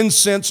golden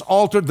incense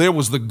altar. There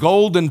was the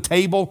golden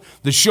table,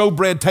 the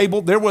showbread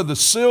table. There were the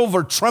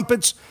silver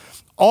trumpets.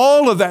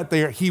 All of that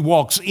there. He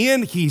walks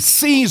in. He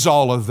sees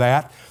all of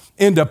that.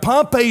 And to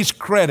Pompey's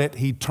credit,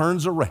 he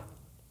turns around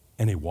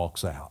and he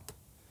walks out.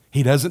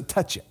 He doesn't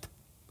touch it.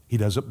 He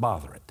doesn't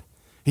bother it.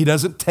 He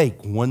doesn't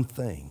take one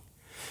thing.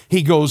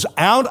 He goes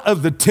out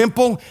of the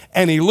temple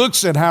and he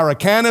looks at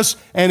Hyrcanus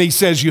and he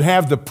says, you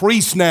have the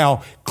priests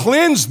now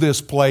cleanse this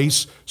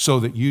place so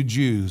that you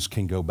Jews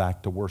can go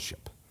back to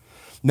worship.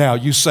 Now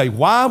you say,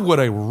 why would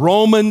a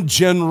Roman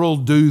general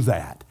do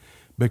that?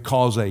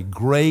 Because a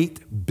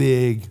great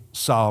big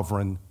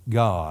sovereign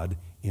God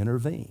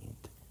intervened.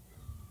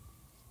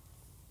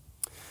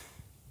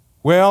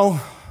 Well,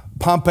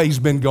 Pompey's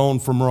been gone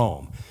from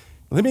Rome.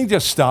 Let me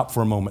just stop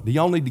for a moment. Do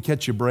y'all need to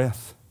catch your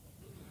breath?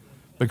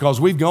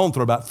 Because we've gone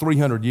through about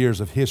 300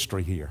 years of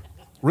history here.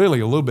 Really,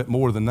 a little bit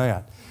more than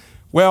that.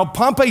 Well,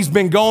 Pompey's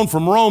been gone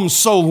from Rome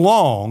so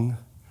long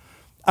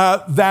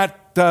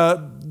that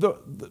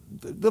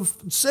the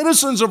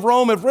citizens of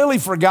Rome have really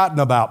forgotten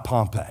about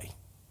Pompey.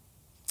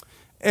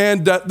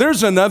 And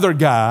there's another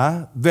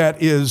guy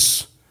that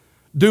is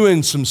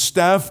doing some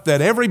stuff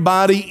that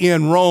everybody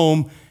in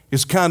Rome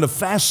is kind of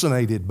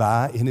fascinated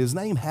by, and his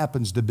name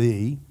happens to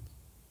be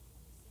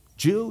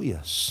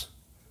Julius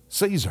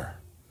Caesar,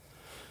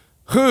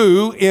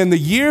 who in the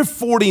year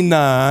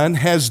 49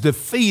 has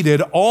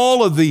defeated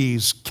all of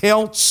these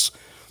Celts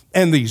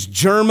and these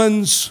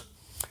Germans,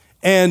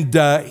 and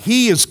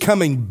he is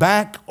coming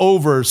back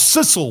over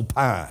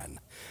Cisalpine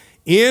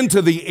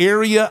into the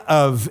area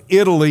of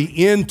Italy,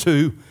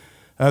 into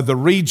the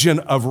region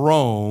of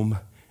Rome,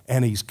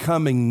 and he's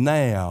coming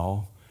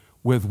now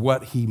with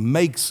what he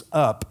makes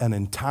up an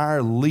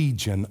entire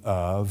legion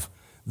of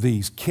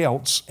these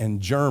Celts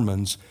and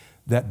Germans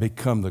that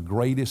become the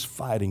greatest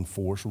fighting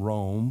force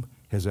Rome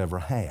has ever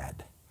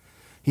had.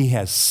 He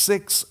has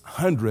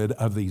 600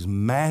 of these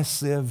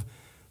massive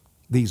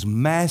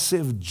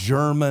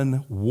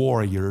German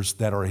warriors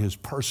that are his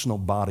personal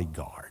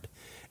bodyguard.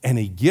 And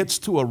he gets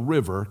to a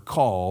river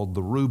called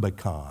the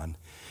Rubicon.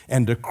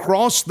 And to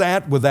cross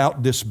that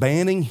without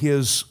disbanding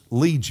his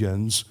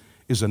legions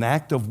is an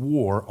act of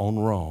war on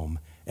Rome.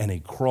 And he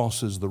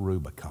crosses the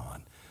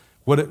Rubicon.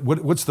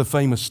 What's the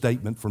famous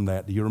statement from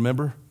that? Do you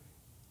remember?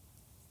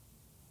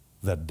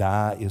 The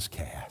die is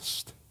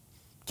cast.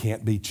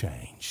 Can't be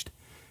changed.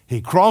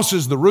 He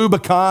crosses the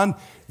Rubicon.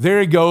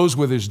 There he goes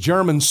with his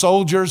German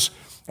soldiers,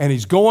 and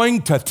he's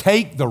going to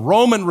take the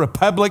Roman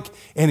Republic,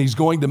 and he's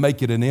going to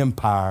make it an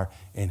empire,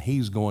 and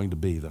he's going to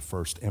be the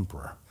first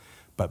emperor.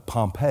 But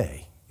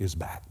Pompey is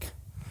back,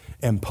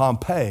 and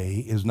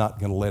Pompey is not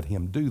going to let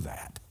him do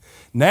that.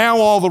 Now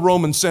all the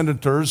Roman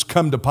senators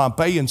come to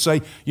Pompey and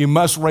say, you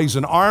must raise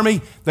an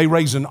army. They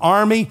raise an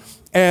army.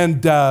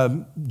 And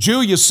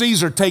Julius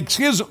Caesar takes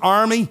his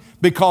army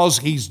because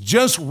he's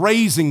just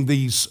raising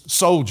these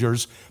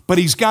soldiers, but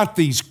he's got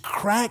these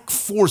crack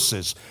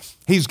forces.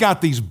 He's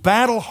got these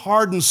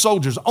battle-hardened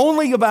soldiers,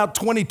 only about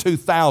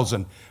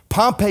 22,000.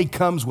 Pompey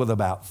comes with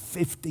about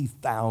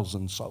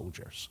 50,000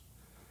 soldiers.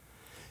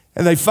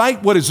 And they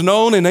fight what is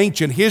known in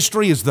ancient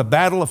history as the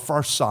Battle of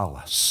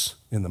Pharsalus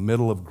in the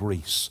middle of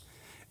Greece.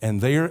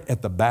 And there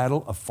at the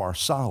Battle of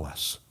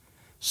Pharsalus,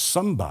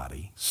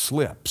 somebody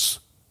slips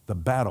the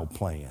battle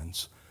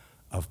plans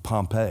of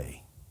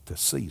Pompey to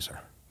Caesar.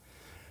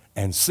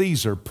 And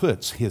Caesar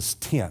puts his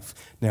 10th.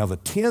 Now, the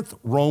 10th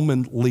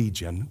Roman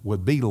legion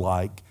would be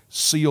like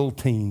SEAL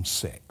Team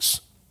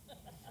 6.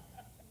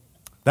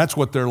 That's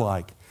what they're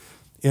like.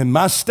 In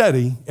my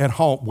study at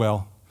home,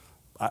 well,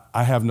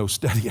 I have no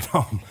study at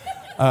home.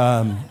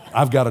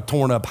 I've got a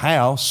torn up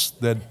house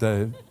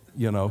that,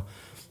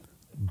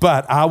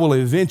 but I will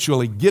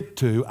eventually get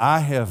to, I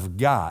have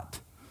got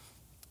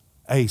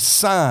a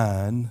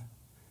sign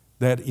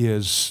that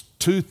is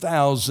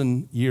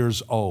 2,000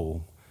 years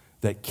old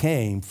that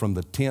came from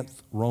the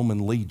 10th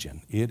Roman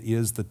Legion.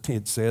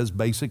 It says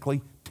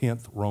basically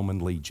 10th Roman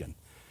Legion.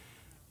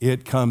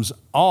 It comes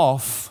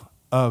off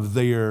of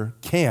their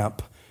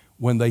camp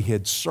when they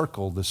had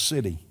circled the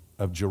city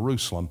of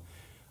Jerusalem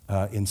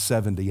in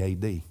 70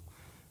 AD.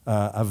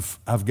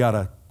 I've got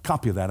a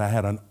copy of that. I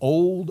had an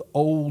old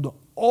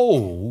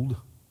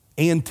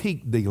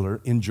antique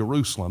dealer in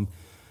Jerusalem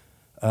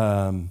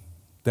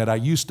that I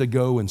used to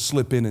go and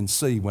slip in and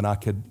see when I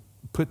could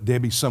put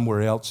Debbie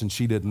somewhere else and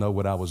she didn't know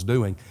what I was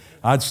doing.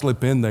 I'd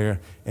slip in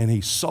there, and he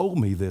sold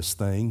me this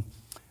thing.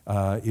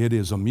 It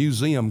is a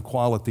museum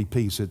quality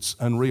piece. It's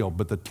unreal.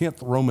 But the 10th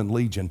Roman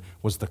Legion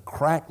was the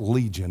crack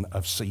legion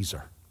of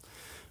Caesar.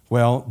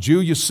 Well,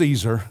 Julius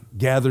Caesar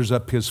gathers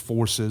up his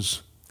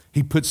forces.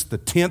 He puts the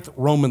 10th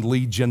Roman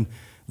Legion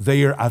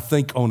there, I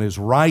think, on his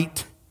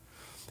right.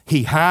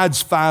 He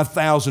hides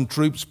 5,000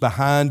 troops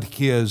behind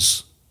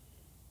his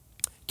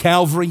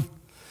cavalry.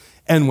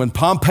 And when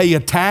Pompey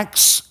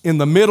attacks in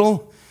the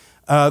middle,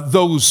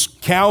 those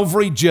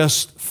cavalry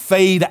just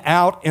fade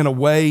out in a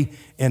way,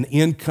 and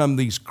in come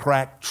these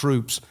crack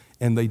troops,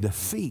 and they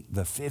defeat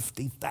the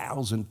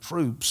 50,000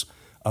 troops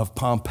of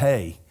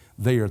Pompey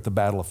there at the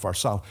Battle of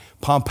Pharsalus.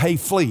 Pompey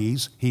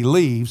flees, he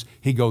leaves,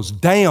 he goes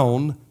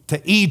down to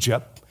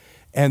Egypt,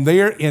 and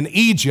there in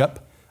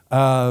Egypt,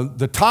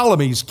 the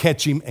Ptolemies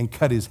catch him and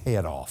cut his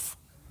head off.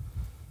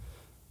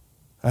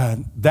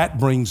 That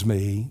brings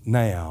me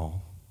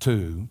now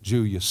to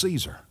Julius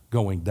Caesar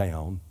going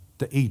down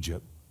to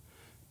Egypt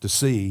to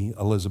see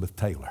Elizabeth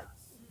Taylor.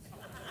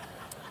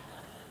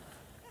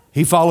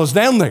 He follows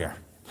down there.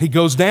 He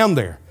goes down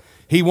there.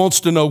 He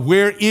wants to know,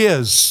 where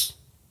is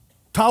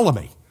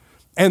Ptolemy?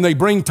 And they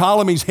bring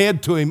Ptolemy's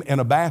head to him in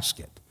a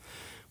basket.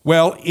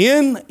 Well,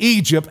 in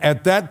Egypt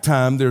at that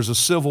time, there's a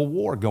civil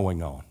war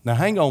going on. Now,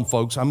 hang on,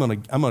 folks. I'm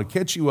going to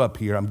catch you up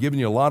here. I'm giving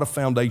you a lot of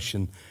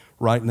foundation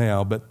right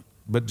now, but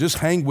just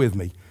hang with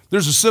me.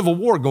 There's a civil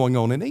war going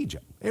on in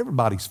Egypt.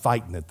 Everybody's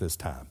fighting at this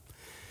time.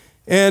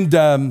 And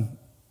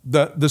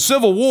the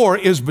civil war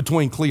is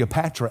between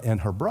Cleopatra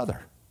and her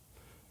brother,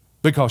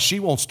 because she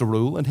wants to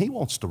rule and he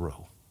wants to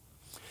rule.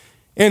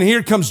 And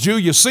here comes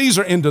Julius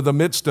Caesar into the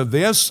midst of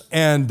this,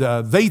 and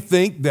they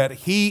think that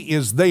he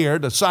is there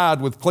to side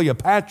with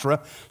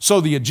Cleopatra. So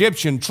the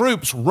Egyptian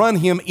troops run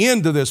him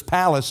into this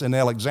palace in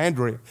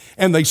Alexandria,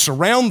 and they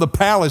surround the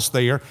palace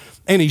there,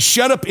 and he's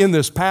shut up in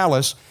this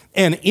palace,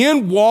 and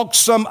in walk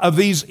some of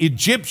these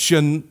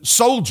Egyptian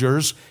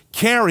soldiers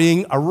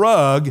carrying a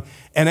rug,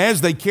 and as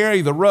they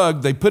carry the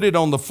rug, they put it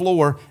on the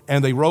floor,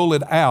 and they roll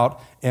it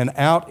out, and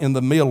out in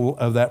the middle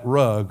of that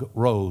rug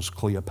rose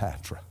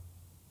Cleopatra.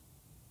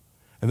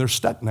 And they're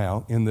stuck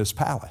now in this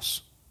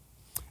palace.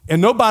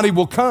 And nobody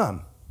will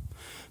come.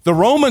 The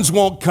Romans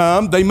won't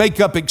come. They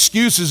make up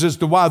excuses as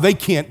to why they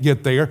can't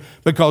get there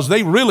because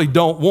they really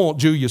don't want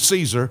Julius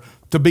Caesar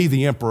to be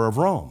the emperor of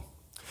Rome.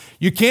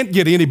 You can't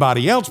get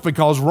anybody else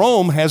because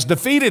Rome has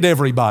defeated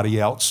everybody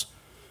else.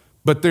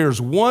 But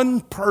there's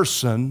one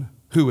person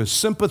who is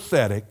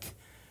sympathetic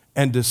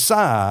and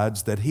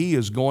decides that he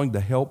is going to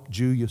help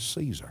Julius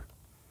Caesar.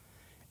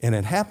 And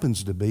it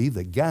happens to be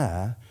the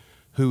guy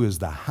who is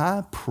the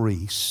high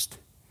priest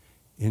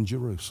in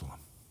Jerusalem.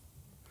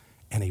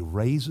 And he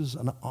raises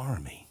an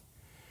army.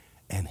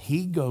 And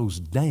he goes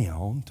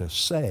down to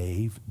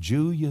save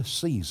Julius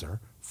Caesar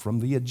from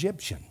the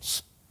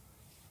Egyptians.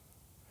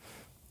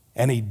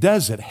 And he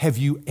does it. Have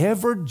you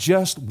ever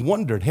just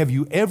wondered, have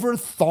you ever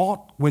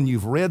thought when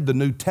you've read the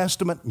New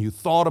Testament and you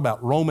thought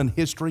about Roman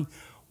history,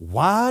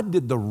 why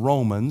did the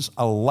Romans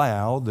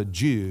allow the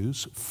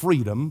Jews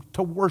freedom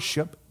to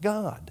worship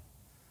God?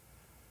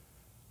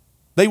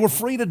 They were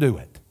free to do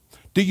it.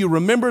 Do you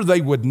remember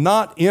they would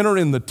not enter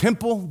in the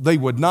temple? They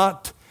would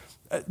not.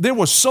 There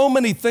were so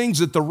many things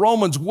that the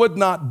Romans would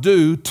not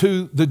do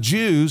to the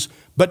Jews,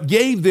 but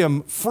gave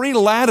them free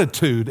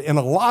latitude in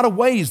a lot of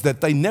ways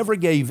that they never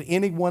gave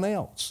anyone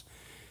else.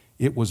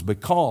 It was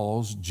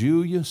because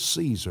Julius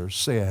Caesar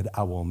said,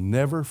 I will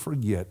never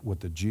forget what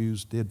the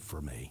Jews did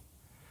for me.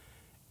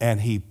 And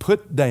he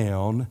put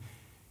down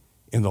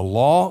in the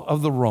law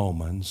of the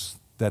Romans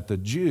that the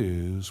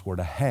Jews were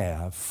to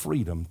have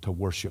freedom to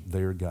worship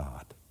their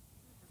God.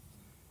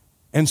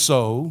 And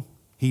so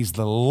he's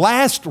the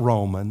last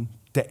Roman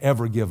to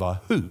ever give a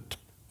hoot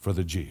for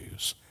the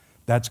Jews.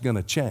 That's going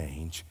to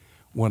change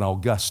when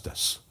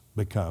Augustus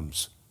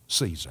becomes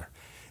Caesar.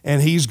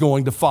 And he's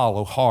going to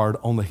follow hard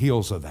on the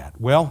heels of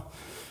that. Well,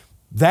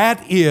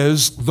 that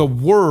is the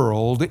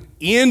world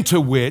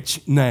into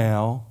which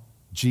now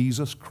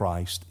Jesus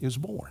Christ is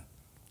born.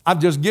 I've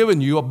just given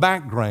you a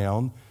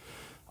background,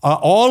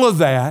 all of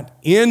that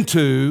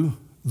into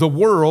the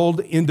world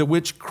into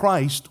which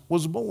Christ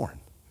was born.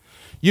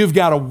 You've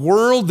got a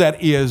world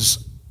that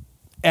is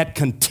at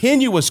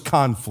continuous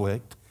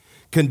conflict,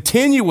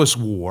 continuous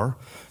war.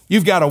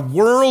 You've got a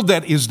world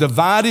that is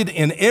divided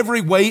in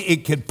every way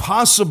it could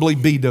possibly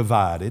be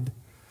divided.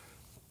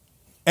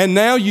 And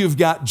now you've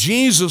got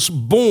Jesus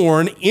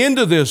born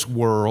into this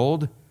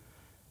world.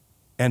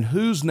 And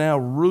who's now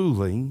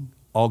ruling?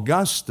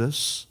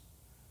 Augustus.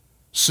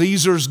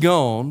 Caesar's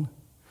gone.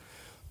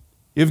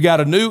 You've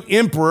got a new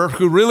emperor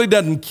who really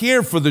doesn't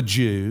care for the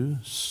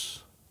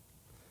Jews.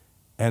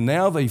 And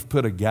now they've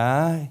put a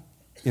guy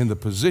in the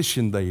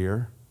position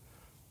there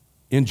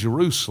in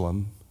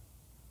Jerusalem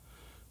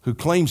who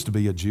claims to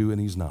be a Jew and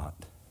he's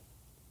not.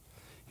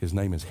 His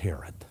name is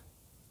Herod.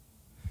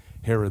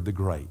 Herod the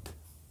Great.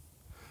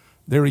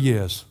 There he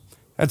is.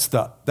 That's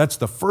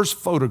the first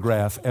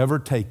photograph ever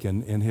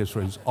taken in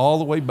history. It's all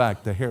the way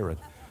back to Herod.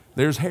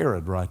 There's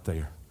Herod right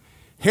there.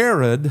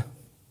 Herod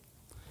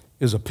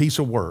is a piece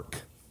of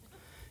work.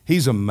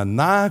 He's a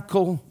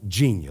maniacal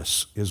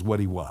genius is what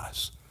he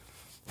was.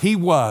 He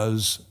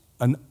was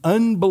an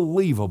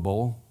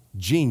unbelievable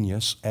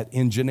genius at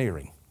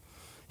engineering.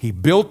 He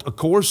built, of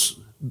course,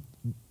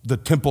 the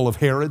Temple of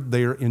Herod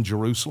there in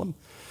Jerusalem.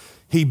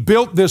 He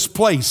built this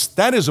place.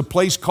 That is a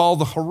place called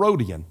the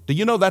Herodian. Do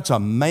you know that's a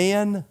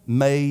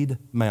man-made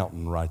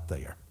mountain right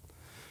there?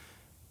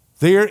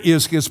 There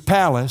is his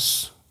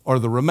palace, or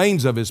the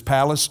remains of his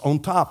palace, on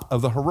top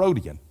of the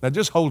Herodian. Now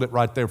just hold it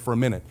right there for a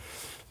minute.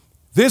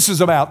 This is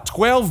about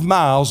 12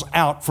 miles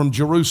out from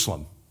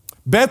Jerusalem.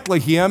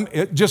 Bethlehem,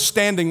 just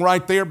standing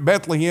right there,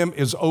 Bethlehem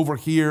is over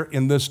here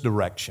in this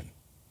direction.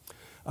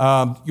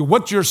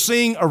 What you're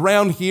seeing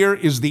around here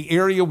is the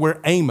area where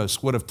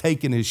Amos would have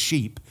taken his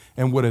sheep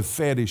and would have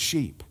fed his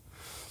sheep.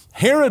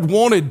 Herod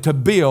wanted to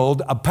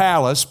build a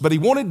palace, but he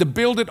wanted to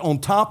build it on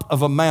top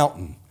of a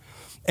mountain.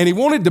 And he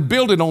wanted to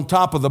build it on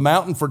top of the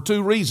mountain for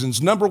two reasons.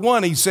 Number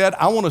one, he said,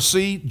 I want to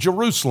see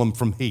Jerusalem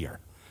from here.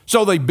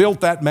 So they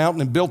built that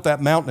mountain and built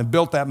that mountain and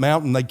built that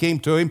mountain. They came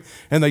to him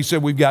and they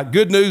said, we've got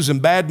good news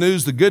and bad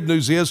news. The good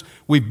news is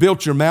we've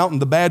built your mountain.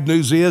 The bad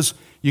news is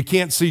you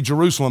can't see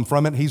Jerusalem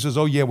from it. He says,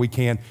 oh yeah, we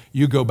can.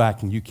 You go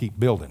back and you keep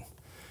building.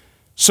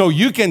 So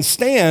you can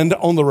stand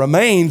on the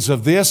remains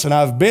of this, and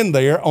I've been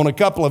there on a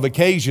couple of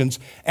occasions,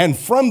 and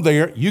from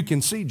there you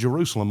can see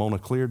Jerusalem on a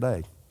clear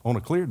day. On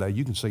a clear day,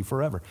 you can see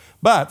forever.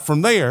 But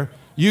from there,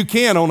 you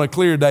can on a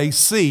clear day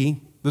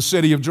see the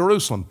city of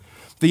Jerusalem.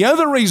 The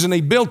other reason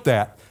he built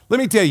that, let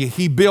me tell you,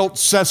 he built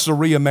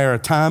Caesarea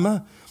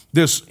Maritima.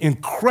 this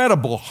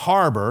incredible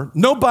harbor.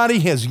 Nobody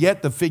has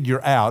yet to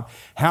figure out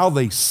how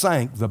they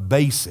sank the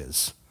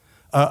bases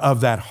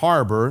of that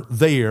harbor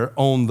there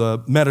on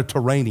the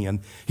Mediterranean.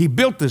 He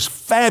built this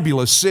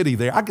fabulous city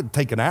there. I could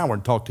take an hour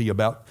and talk to you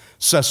about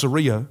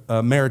Caesarea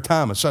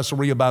Maritima,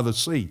 Caesarea by the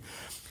sea.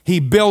 He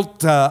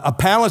built a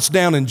palace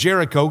down in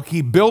Jericho.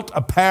 He built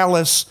a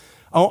palace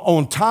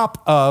on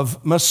top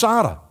of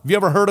Masada. Have you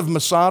ever heard of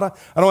Masada?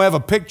 I don't have a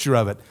picture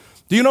of it.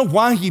 Do you know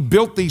why he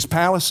built these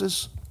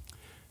palaces?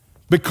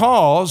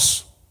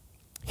 Because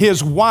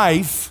his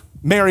wife,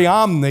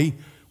 Mariamne,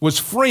 was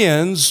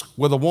friends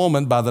with a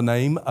woman by the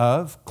name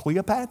of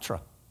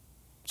Cleopatra.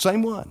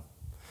 Same one.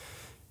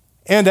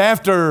 And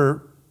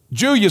after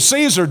Julius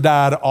Caesar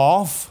died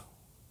off,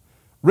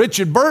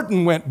 Richard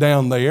Burton went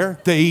down there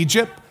to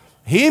Egypt.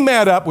 He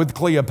met up with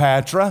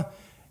Cleopatra,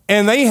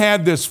 and they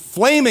had this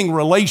flaming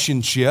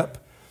relationship.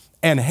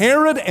 And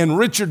Herod and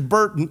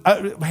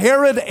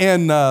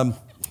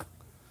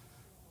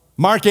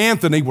Mark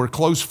Antony were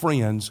close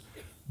friends,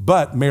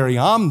 but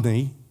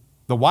Mariamne,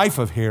 the wife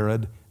of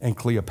Herod, and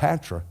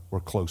Cleopatra were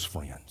close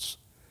friends.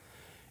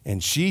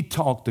 And she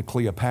talked to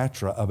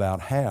Cleopatra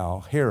about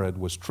how Herod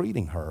was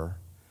treating her.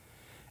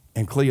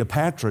 And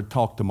Cleopatra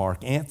talked to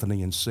Mark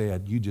Antony and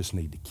said, you just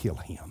need to kill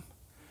him.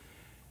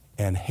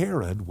 And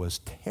Herod was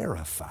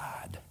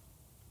terrified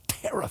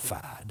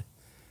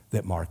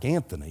that Mark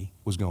Antony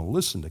was going to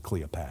listen to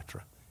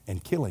Cleopatra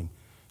and kill him.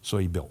 So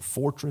he built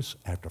fortress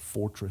after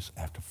fortress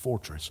after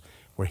fortress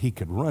where he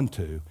could run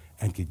to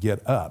and could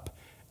get up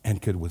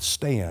and could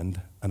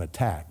withstand an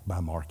attack by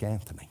Mark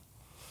Antony.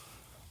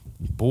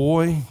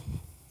 Boy.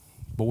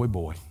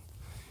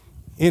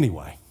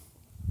 Anyway,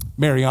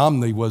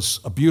 Mariamne was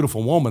a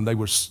beautiful woman. It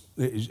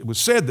was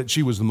said that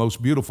she was the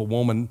most beautiful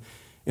woman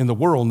in the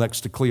world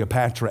next to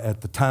Cleopatra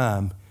at the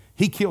time.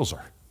 He kills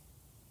her.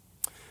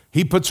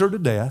 He puts her to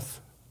death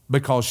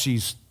because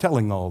she's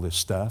telling all this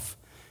stuff.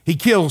 He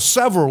kills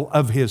several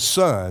of his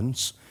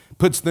sons,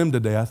 puts them to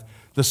death.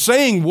 The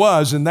saying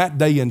was in that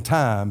day and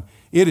time,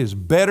 it is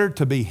better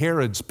to be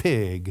Herod's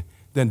pig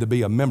than to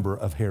be a member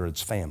of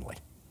Herod's family.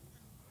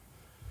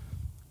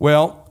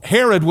 Well,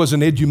 Herod was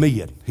an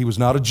Idumean. He was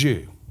not a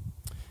Jew.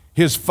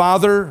 His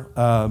father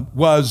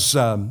was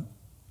an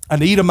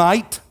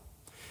Edomite.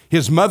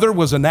 His mother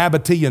was a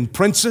Nabatean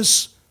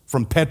princess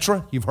from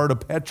Petra. You've heard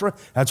of Petra.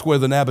 That's where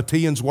the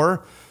Nabateans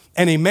were.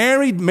 And he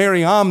married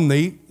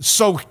Mariamne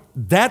so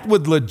that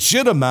would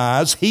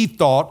legitimize, he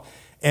thought,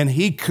 and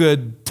he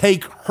could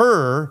take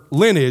her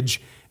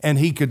lineage and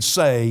he could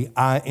say,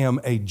 I am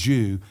a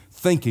Jew,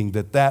 thinking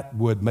that that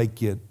would make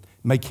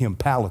him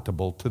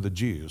palatable to the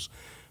Jews.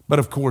 But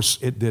of course,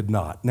 it did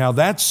not. Now,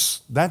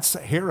 that's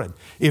Herod.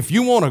 If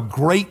you want a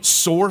great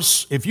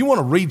source, if you want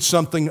to read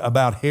something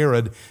about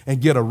Herod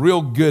and get a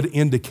real good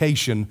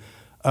indication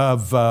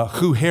of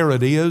who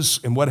Herod is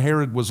and what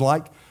Herod was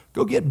like,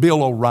 go get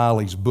Bill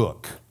O'Reilly's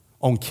book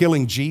on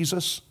killing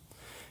Jesus.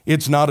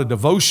 It's not a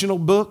devotional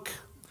book.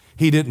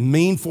 He didn't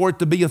mean for it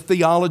to be a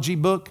theology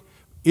book.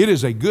 It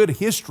is a good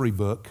history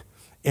book,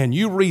 and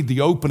you read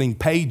the opening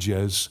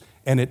pages,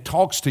 and it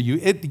talks to you.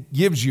 It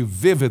gives you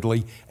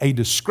vividly a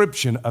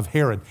description of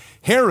Herod.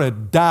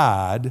 Herod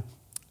died.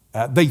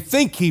 They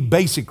think he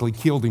basically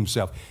killed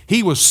himself.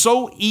 He was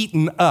so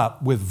eaten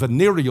up with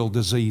venereal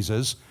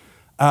diseases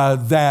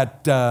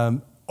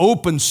that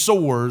open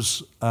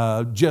sores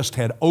just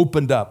had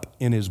opened up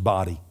in his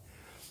body.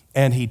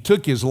 And he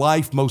took his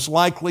life most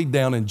likely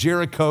down in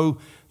Jericho.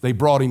 They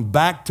brought him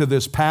back to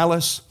this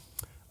palace.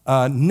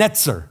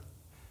 Netzer,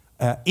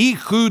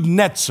 Ehud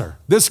Netzer,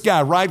 this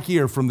guy right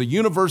here from the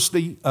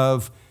University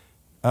of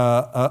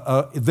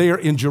there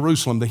in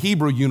Jerusalem, the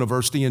Hebrew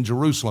University in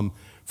Jerusalem,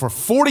 for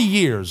 40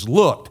 years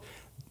looked.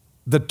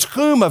 The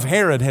tomb of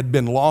Herod had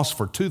been lost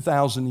for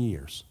 2,000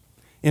 years.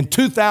 In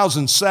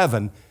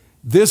 2007,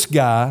 this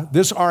guy,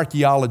 this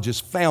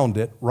archaeologist, found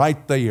it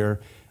right there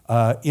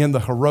in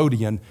the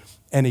Herodian,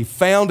 and he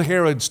found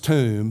Herod's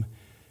tomb,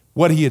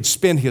 what he had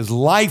spent his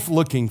life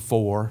looking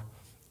for,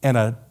 and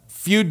a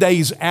few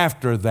days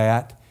after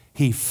that,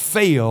 he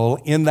fell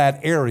in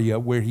that area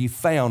where he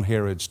found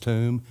Herod's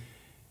tomb,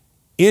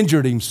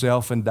 injured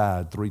himself, and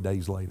died 3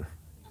 days later.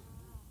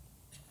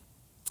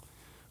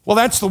 Well,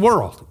 that's the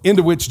world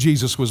into which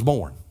Jesus was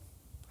born.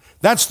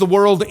 That's the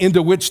world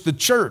into which the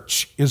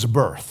church is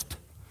birthed.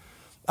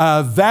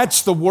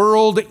 That's the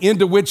world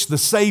into which the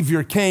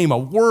Savior came, a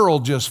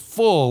world just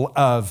full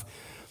of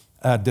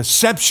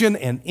deception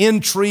and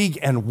intrigue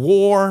and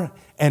war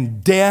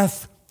and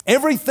death.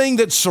 Everything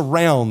that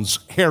surrounds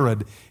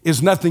Herod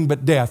is nothing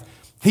but death.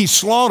 He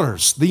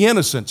slaughters the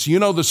innocents. You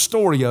know the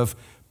story of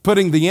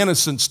putting the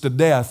innocents to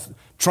death,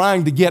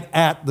 trying to get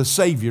at the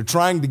Savior,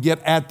 trying to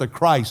get at the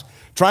Christ,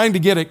 trying to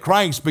get at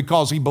Christ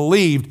because he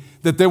believed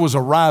that there was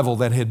a rival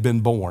that had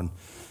been born.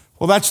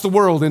 Well, that's the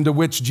world into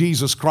which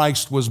Jesus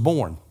Christ was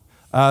born.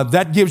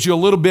 That gives you a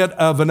little bit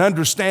of an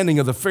understanding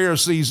of the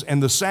Pharisees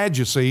and the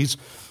Sadducees.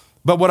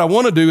 But what I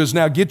want to do is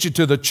now get you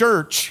to the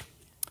church,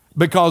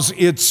 because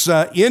it's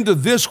into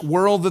this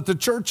world that the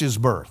church is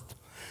birthed.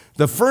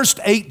 The first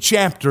 8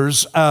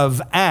 chapters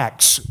of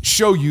Acts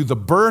show you the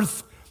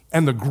birth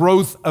and the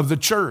growth of the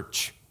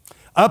church.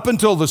 Up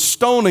until the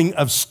stoning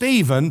of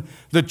Stephen,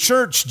 the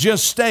church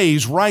just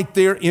stays right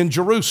there in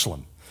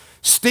Jerusalem.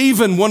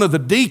 Stephen, one of the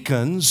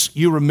deacons,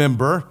 you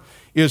remember,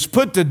 is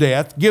put to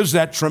death, gives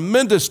that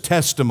tremendous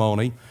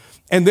testimony,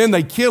 and then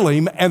they kill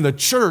him, and the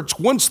church,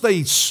 once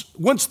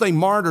they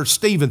martyr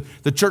Stephen,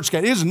 the church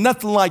scatters. It is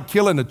nothing like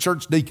killing a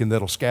church deacon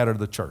that'll scatter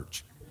the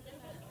church.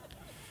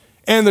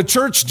 And the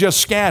church just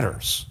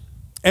scatters.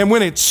 And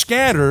when it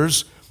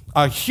scatters,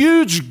 a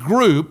huge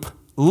group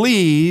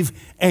leave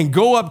and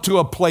go up to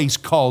a place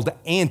called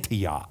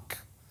Antioch.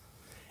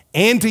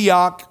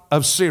 Antioch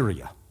of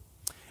Syria.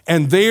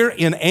 And there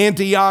in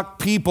Antioch,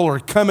 people are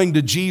coming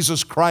to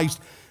Jesus Christ.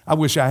 I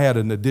wish I had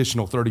an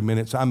additional 30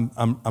 minutes.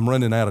 I'm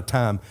running out of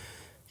time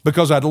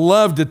because I'd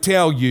love to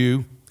tell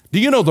you, do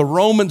you know the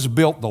Romans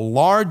built the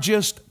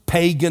largest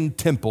pagan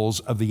temples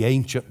of the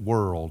ancient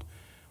world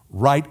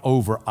right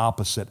over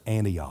opposite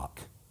Antioch?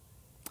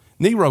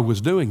 Nero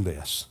was doing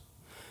this.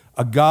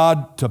 A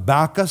god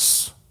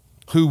Bacchus,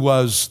 who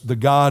was the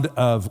god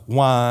of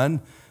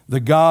wine, the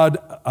god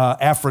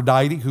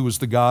Aphrodite, who was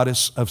the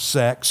goddess of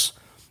sex,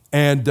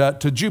 and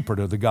to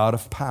Jupiter, the god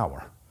of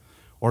power,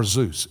 or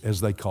Zeus,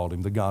 as they called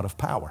him, the god of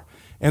power.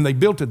 And they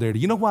built it there. Do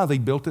you know why they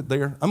built it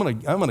there? I'm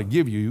gonna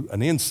give you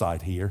an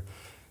insight here.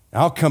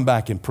 I'll come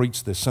back and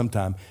preach this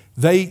sometime.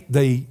 They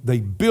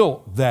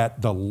built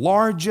that the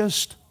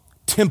largest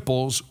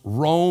temples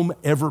Rome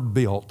ever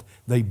built,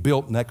 they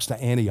built next to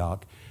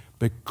Antioch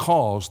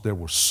because there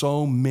were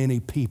so many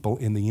people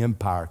in the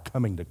empire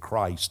coming to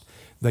Christ.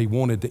 They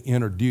wanted to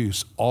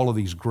introduce all of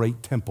these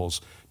great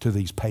temples to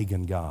these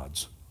pagan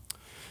gods.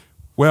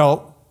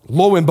 Well,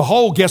 lo and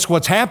behold, guess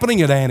what's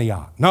happening at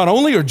Antioch? Not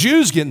only are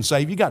Jews getting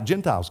saved, you got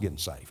Gentiles getting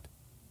saved.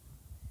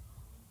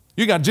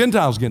 You got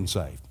Gentiles getting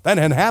saved. That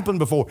hadn't happened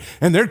before.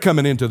 And they're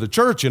coming into the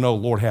church and, oh,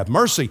 Lord, have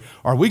mercy.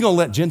 Are we going to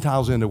let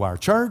Gentiles into our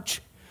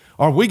church?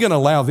 Are we going to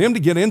allow them to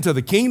get into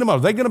the kingdom? Are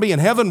they going to be in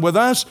heaven with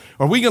us?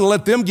 Are we going to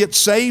let them get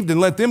saved and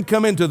let them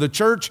come into the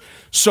church?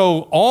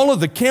 So all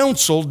of the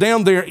council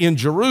down there in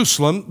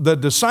Jerusalem, the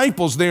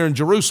disciples there in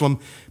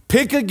Jerusalem,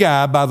 pick a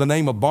guy by the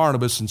name of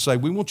Barnabas and say,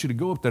 we want you to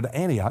go up there to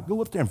Antioch.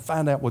 Go up there and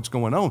find out what's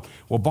going on.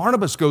 Well,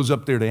 Barnabas goes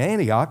up there to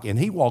Antioch and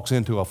he walks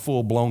into a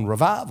full-blown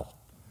revival.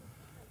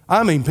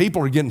 I mean,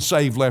 people are getting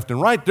saved left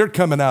and right. They're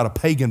coming out of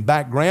pagan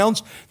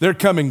backgrounds. They're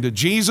coming to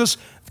Jesus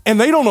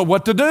and they don't know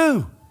what to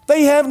do.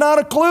 They have not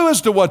a clue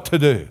as to what to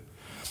do.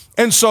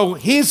 And so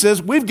he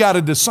says, we've got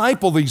to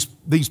disciple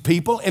these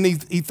people. And he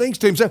thinks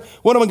to himself,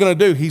 what am I going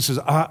to do? He says,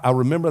 I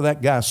remember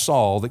that guy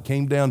Saul that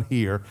came down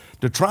here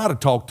to try to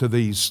talk to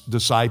these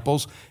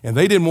disciples, and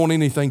they didn't want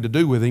anything to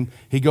do with him.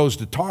 He goes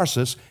to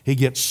Tarsus. He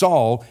gets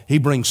Saul. He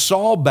brings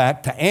Saul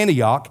back to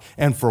Antioch.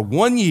 And for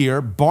 1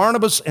 year,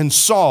 Barnabas and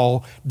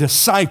Saul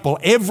disciple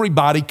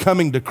everybody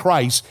coming to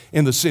Christ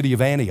in the city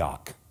of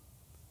Antioch.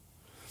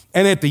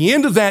 And at the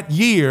end of that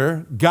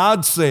year,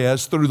 God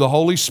says through the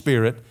Holy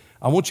Spirit,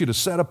 I want you to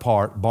set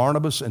apart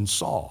Barnabas and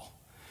Saul.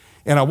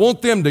 And I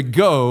want them to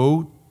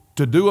go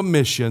to do a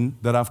mission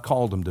that I've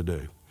called them to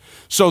do.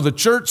 So the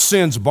church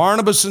sends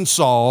Barnabas and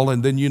Saul,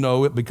 and then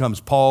it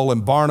becomes Paul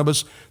and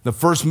Barnabas, the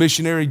first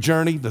missionary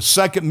journey, the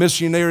second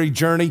missionary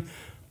journey.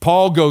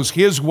 Paul goes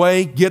his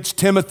way, gets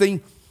Timothy.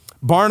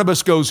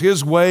 Barnabas goes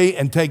his way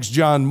and takes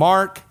John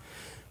Mark.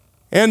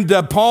 And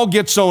Paul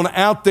gets on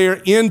out there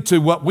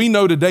into what we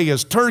know today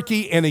as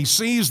Turkey, and he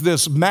sees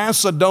this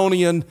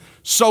Macedonian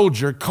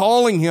soldier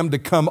calling him to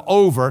come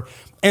over,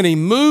 and he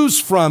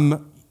moves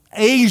from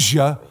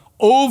Asia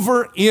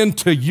over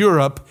into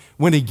Europe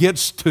when he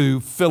gets to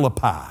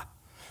Philippi.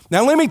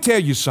 Now, let me tell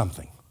you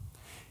something.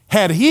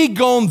 Had he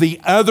gone the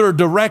other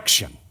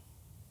direction,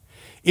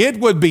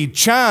 it would be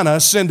China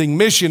sending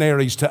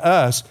missionaries to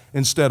us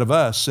instead of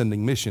us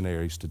sending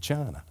missionaries to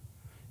China.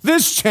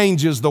 This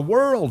changes the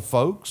world,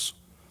 folks.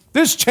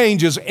 This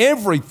changes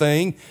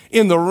everything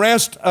in the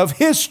rest of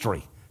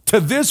history. To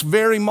this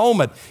very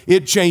moment,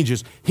 it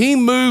changes. He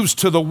moves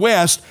to the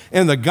west,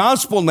 and the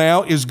gospel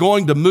now is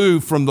going to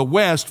move from the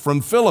west,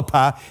 from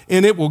Philippi,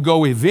 and it will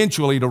go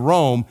eventually to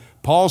Rome.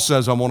 Paul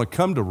says, I want to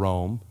come to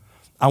Rome.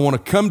 I want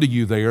to come to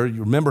you there. You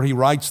remember he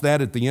writes that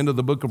at the end of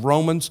the book of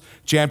Romans,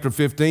 chapter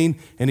 15,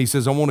 and he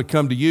says, I want to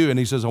come to you, and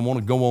he says, I want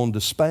to go on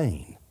to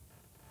Spain.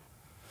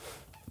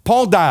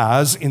 Paul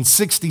dies in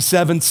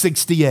 67,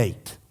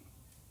 68.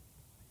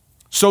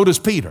 So does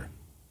Peter.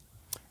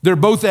 They're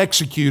both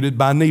executed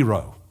by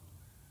Nero.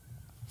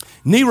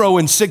 Nero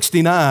in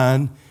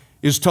 69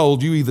 is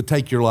told, you either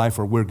take your life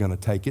or we're going to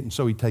take it. And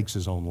so he takes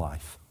his own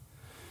life.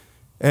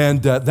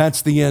 And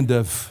that's the end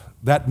of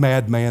that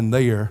madman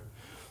there,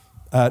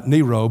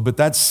 Nero. But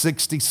that's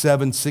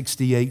 67,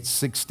 68,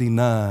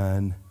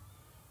 69.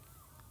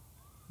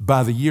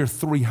 By the year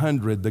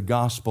 300, the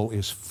gospel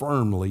is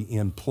firmly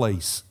in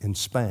place in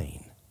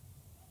Spain.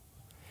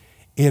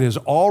 It has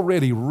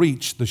already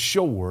reached the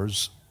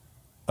shores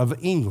of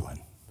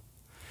England.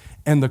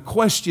 And the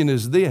question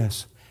is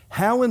this: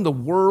 how in the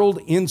world,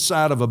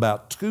 inside of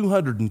about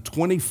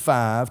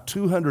 225,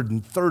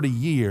 230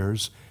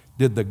 years,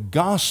 did the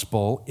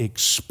gospel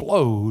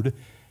explode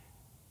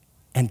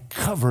and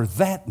cover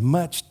that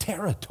much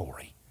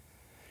territory.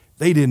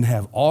 They didn't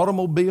have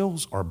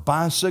automobiles or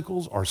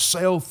bicycles or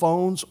cell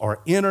phones or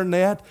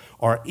internet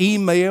or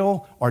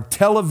email or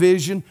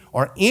television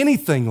or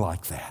anything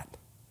like that.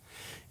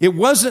 It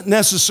wasn't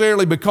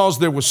necessarily because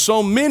there were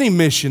so many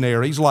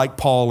missionaries like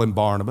Paul and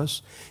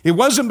Barnabas. It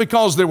wasn't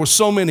because there were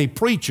so many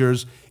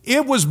preachers.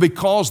 It was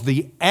because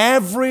the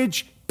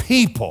average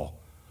people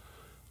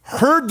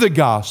heard the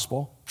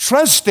gospel,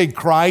 trusted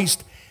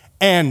Christ,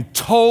 and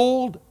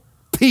told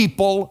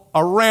people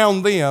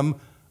around them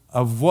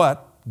of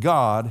what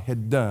God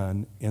had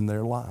done in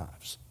their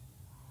lives.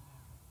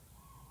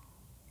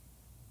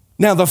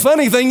 Now, the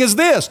funny thing is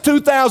this,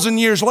 2,000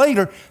 years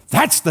later,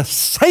 that's the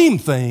same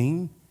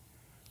thing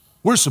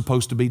we're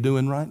supposed to be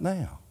doing right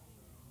now,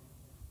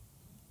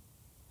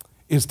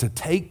 is to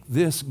take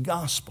this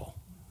gospel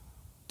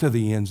to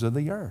the ends of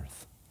the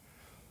earth.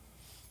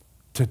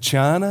 To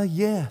China,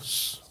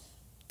 yes.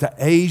 To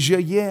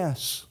Asia,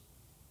 yes.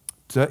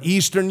 To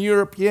Eastern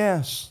Europe,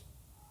 yes.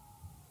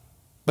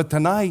 But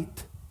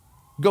tonight,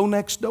 go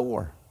next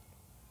door.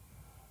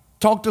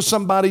 Talk to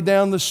somebody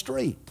down the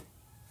street.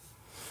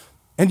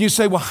 And you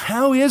say, well,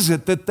 how is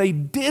it that they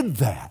did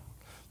that?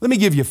 Let me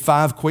give you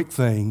 5 quick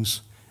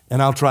things,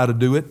 and I'll try to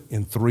do it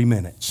in 3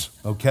 minutes,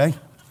 okay?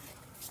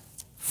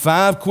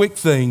 5 quick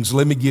things,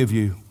 let me give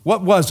you.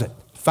 What was it?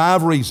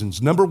 5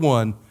 reasons. Number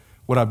 1,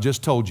 what I've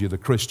just told you, the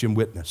Christian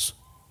witness.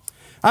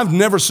 I've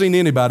never seen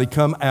anybody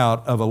come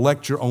out of a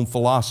lecture on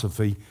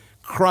philosophy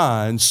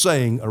crying,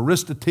 saying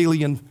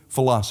Aristotelian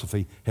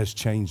philosophy has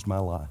changed my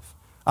life.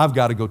 I've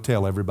got to go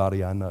tell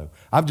everybody I know.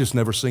 I've just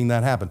never seen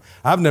that happen.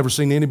 I've never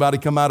seen anybody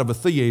come out of a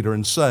theater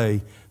and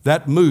say,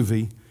 that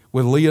movie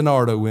with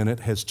Leonardo in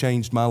it has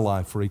changed my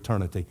life for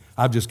eternity.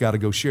 I've just got to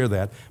go share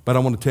that. But I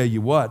want to tell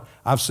you what,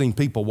 I've seen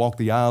people walk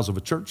the aisles of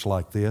a church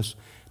like this,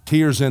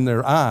 tears in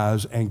their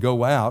eyes, and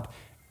go out,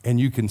 and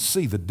you can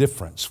see the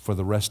difference for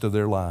the rest of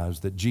their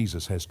lives that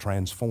Jesus has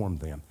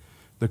transformed them.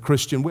 The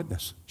Christian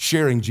witness,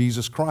 sharing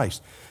Jesus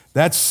Christ.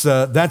 That's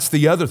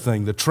the other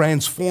thing, the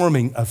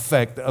transforming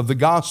effect of the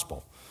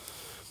gospel.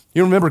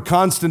 You remember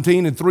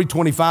Constantine in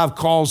 325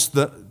 calls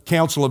the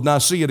Council of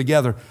Nicaea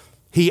together.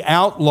 He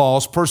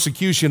outlaws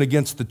persecution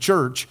against the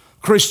church.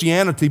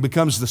 Christianity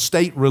becomes the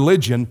state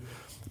religion.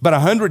 But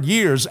 100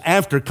 years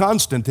after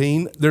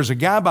Constantine, there's a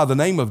guy by the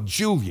name of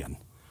Julian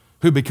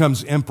who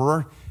becomes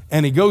emperor,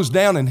 and he goes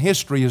down in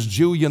history as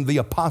Julian the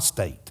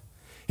Apostate.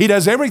 He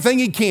does everything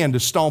he can to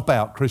stomp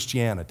out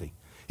Christianity.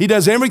 He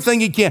does everything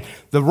he can.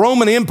 The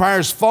Roman Empire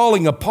is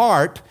falling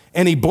apart,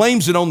 and he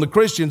blames it on the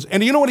Christians.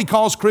 And you know what he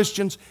calls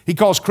Christians? He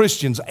calls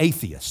Christians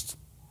atheists.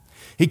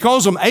 He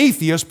calls them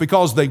atheists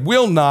because they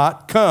will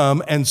not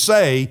come and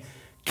say,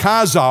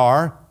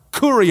 Caesar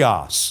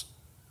Kurios,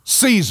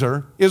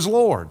 Caesar is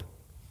Lord.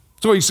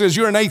 So he says,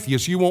 you're an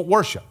atheist, you won't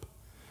worship.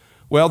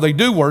 Well, they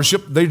do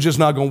worship, they're just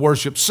not going to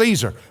worship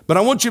Caesar. But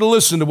I want you to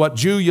listen to what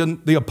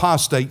Julian the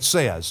Apostate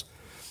says.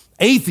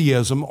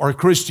 Atheism, or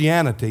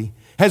Christianity,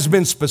 has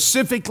been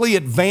specifically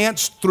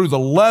advanced through the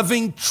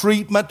loving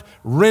treatment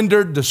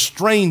rendered to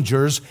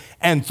strangers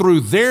and through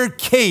their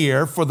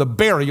care for the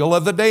burial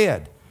of the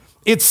dead.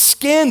 It's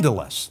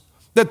scandalous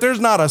that there's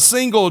not a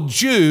single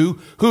Jew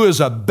who is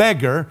a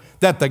beggar,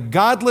 that the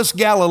godless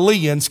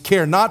Galileans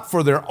care not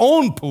for their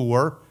own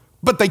poor,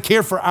 but they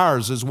care for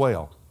ours as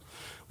well.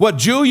 What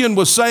Julian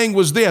was saying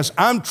was this: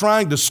 I'm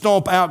trying to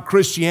stomp out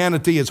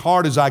Christianity as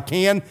hard as I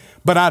can,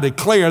 but I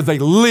declare they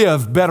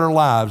live better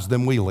lives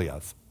than we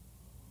live.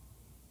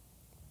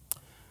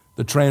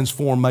 The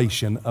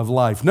transformation of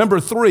life.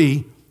 Number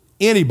 3,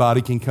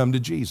 anybody can come to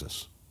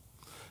Jesus.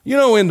 You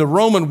know, in the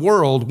Roman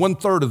world,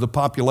 1/3 of the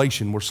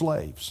population were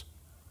slaves.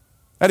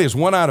 That is,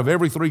 1 out of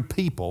every 3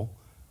 people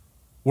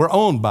were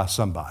owned by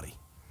somebody.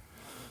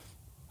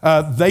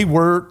 You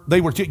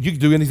could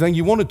do anything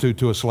you wanted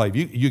to a slave,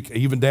 you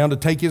even down to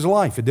take his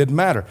life. It didn't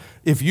matter.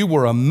 If you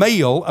were a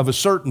male of a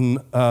certain,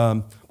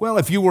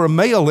 if you were a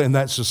male in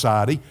that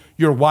society,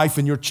 your wife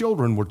and your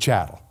children were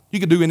chattel.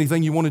 You could do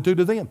anything you wanted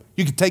to them.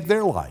 You could take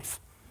their life.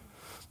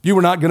 You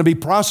were not going to be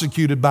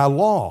prosecuted by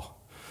law.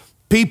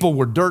 People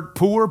were dirt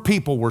poor.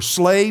 People were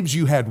slaves.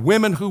 You had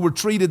women who were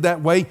treated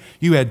that way.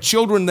 You had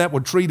children that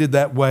were treated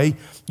that way.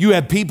 You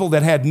had people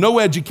that had no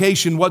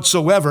education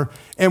whatsoever.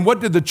 And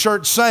what did the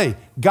church say?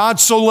 God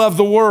so loved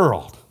the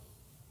world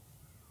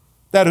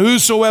that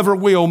whosoever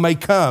will may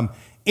come.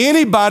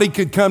 Anybody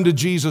could come to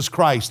Jesus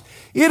Christ.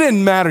 It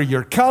didn't matter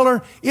your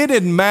color. It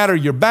didn't matter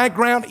your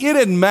background. It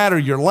didn't matter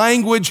your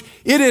language.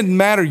 It didn't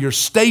matter your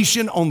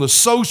station on the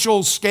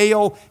social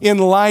scale in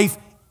life.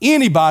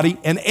 Anybody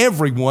and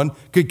everyone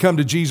could come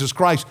to Jesus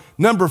Christ.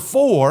 Number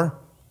 4,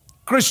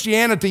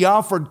 Christianity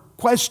offered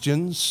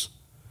questions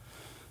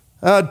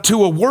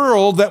to a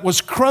world that was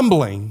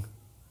crumbling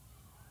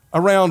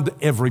around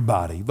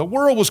everybody. The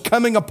world was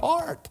coming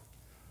apart.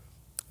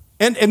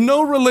 And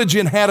no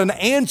religion had an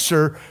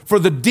answer for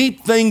the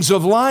deep things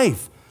of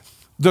life.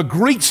 The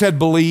Greeks had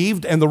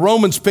believed, and the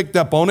Romans picked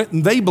up on it,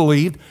 and they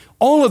believed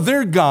all of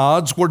their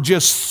gods were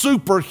just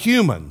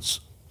superhumans.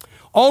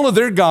 All of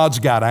their gods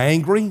got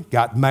angry,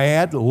 got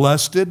mad,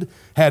 lusted,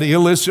 had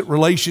illicit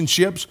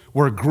relationships,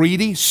 were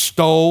greedy,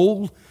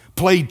 stole,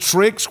 played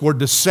tricks, were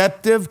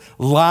deceptive,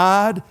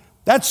 lied.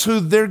 That's who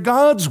their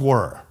gods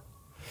were.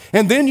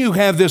 And then you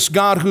have this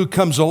God who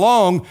comes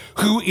along,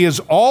 who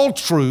is all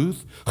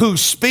truth, who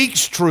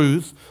speaks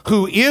truth,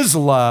 who is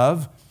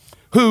love,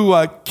 who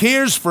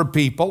cares for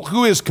people,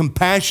 who is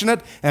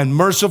compassionate and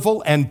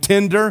merciful and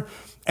tender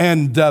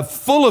and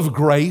full of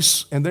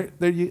grace. And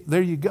there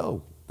you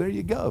go. There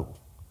you go.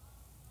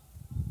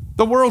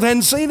 The world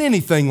hadn't seen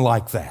anything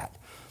like that.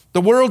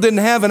 The world didn't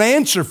have an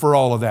answer for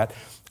all of that.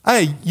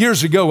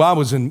 Years ago, I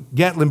was in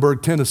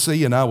Gatlinburg,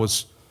 Tennessee, and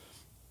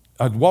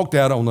I'd walked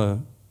out on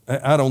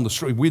the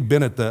street. We'd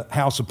been at the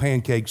House of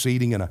Pancakes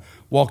eating, and I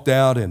walked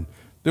out, and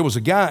there was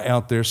a guy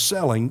out there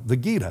selling the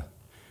Gita,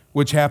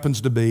 which happens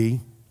to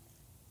be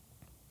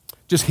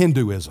just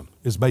Hinduism,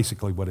 is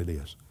basically what it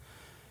is.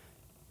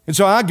 And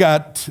so I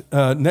got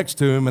next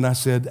to him, and I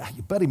said,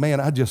 "Hey, buddy, man,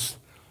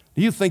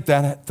 do you think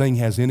that thing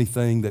has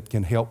anything that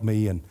can help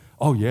me?" And,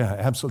 "Oh, yeah,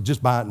 absolutely.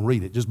 Just buy it and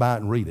read it. Just buy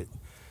it and read it."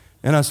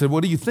 And I said,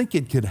 "Well, do you think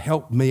it could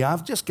help me?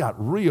 I've just got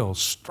real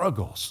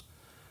struggles."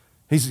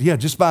 He said, "Yeah,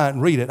 just buy it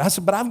and read it." I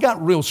said, "But I've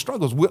got real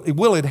struggles.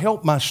 Will it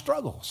help my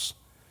struggles?"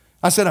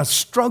 I said, "I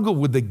struggle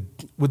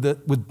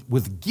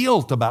with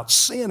guilt about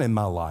sin in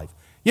my life."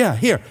 "Yeah,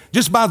 here,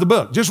 just buy the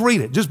book. Just read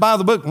it. Just buy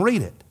the book and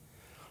read it."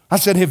 I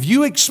said, "Have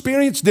you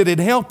experienced, did it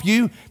help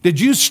you? Did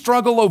you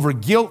struggle over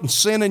guilt and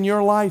sin in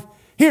your life?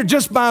 Here,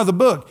 just buy the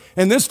book."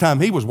 And this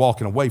time he was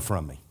walking away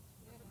from me.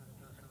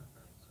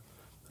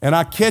 And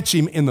I catch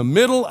him in the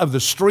middle of the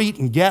street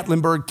in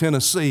Gatlinburg,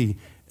 Tennessee,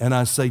 and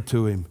I say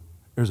to him,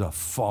 "There's a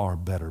far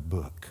better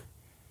book.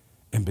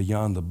 And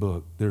beyond the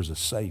book, there's a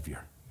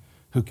Savior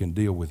who can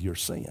deal with your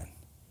sin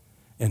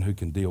and who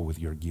can deal with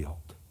your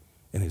guilt.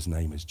 And his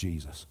name is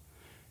Jesus."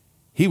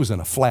 He was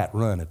in a flat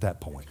run at that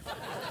point.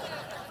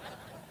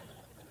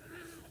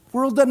 The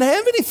world doesn't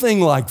have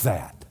anything like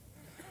that.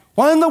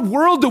 Why in the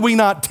world do we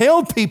not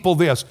tell people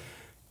this?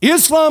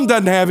 Islam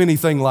doesn't have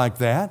anything like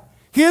that.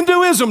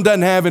 Hinduism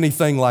doesn't have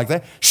anything like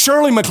that.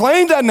 Shirley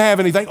MacLaine doesn't have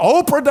anything.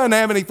 Oprah doesn't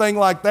have anything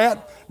like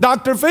that.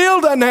 Dr.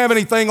 Phil doesn't have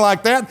anything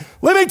like that.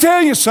 Let me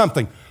tell you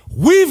something.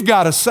 We've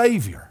got a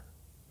Savior.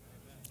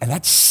 And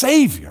that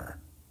Savior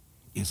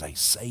is a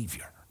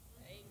Savior.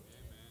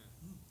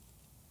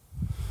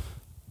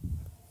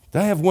 Do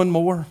I have one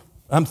more?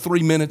 I'm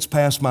 3 minutes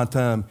past my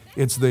time.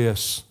 It's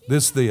this.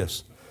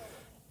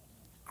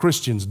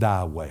 Christians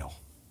die well.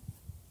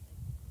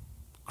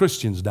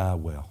 Christians die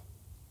well.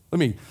 Let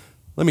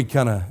me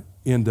kind of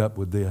end up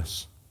with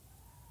this.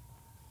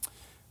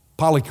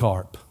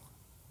 Polycarp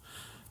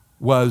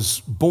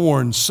was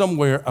born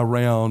somewhere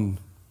around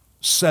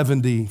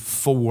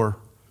 74.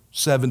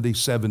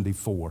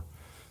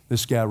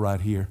 This guy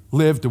right here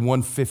lived to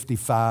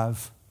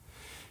 155.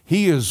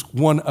 He is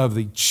one of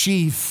the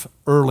chief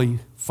early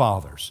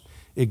fathers.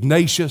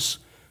 Ignatius,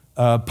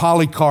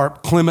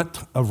 Polycarp,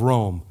 Clement of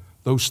Rome,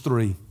 those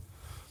three.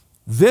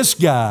 This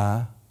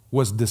guy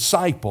was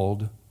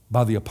discipled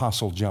by the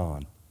Apostle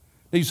John.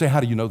 Now you say, "How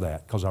do you know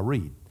that?" Because I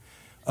read.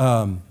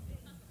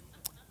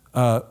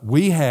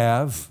 We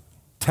have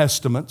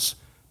testaments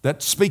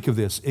that speak of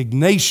this.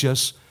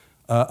 Ignatius,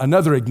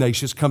 another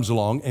Ignatius comes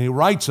along and he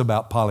writes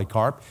about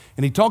Polycarp,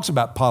 and he talks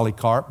about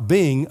Polycarp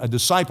being a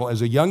disciple.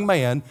 As a young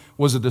man,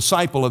 was a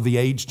disciple of the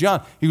aged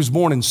John. He was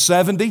born in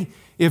 70.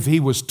 If he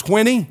was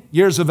 20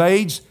 years of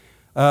age,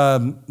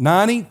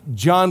 90,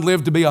 John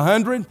lived to be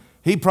 100.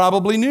 He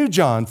probably knew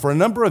John for a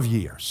number of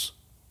years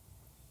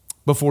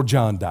before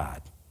John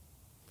died.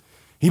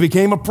 He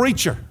became a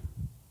preacher,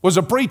 was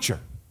a preacher.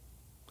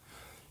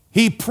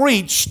 He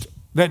preached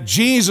that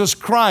Jesus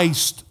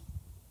Christ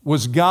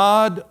was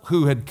God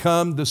who had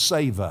come to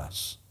save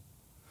us.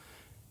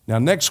 Now,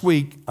 next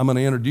week, I'm going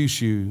to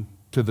introduce you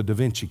to the Da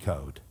Vinci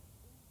Code.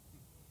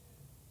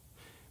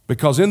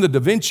 Because in the Da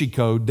Vinci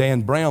Code,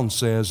 Dan Brown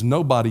says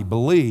nobody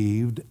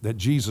believed that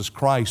Jesus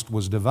Christ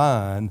was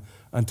divine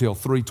until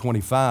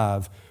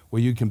 325.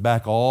 Well, you can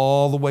back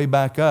all the way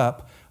back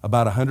up,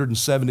 about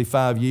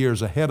 175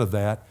 years ahead of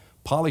that.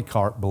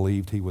 Polycarp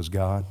believed he was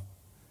God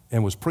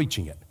and was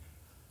preaching it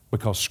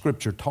because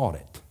Scripture taught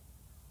it.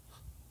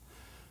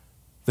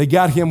 They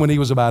got him when he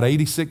was about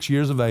 86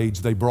 years of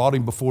age. They brought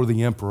him before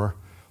the emperor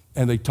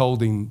and they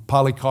told him,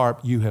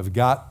 "Polycarp, you have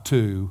got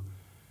to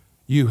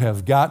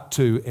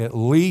at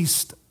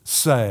least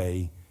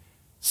say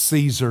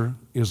Caesar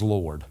is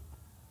Lord."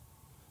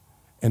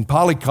 And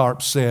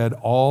Polycarp said,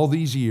 "All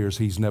these years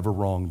he's never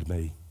wronged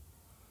me.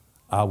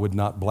 I would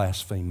not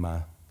blaspheme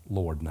my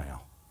Lord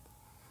now."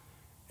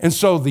 And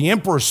so the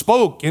emperor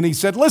spoke and he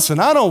said, "Listen,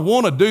 I don't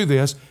want to do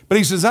this," but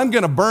he says, "I'm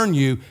going to burn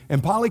you."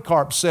 And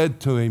Polycarp said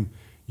to him,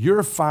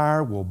 "Your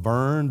fire will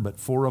burn but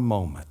for a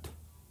moment.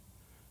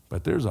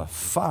 But there's a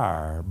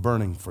fire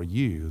burning for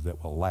you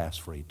that will last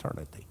for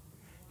eternity."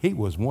 He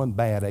was one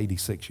bad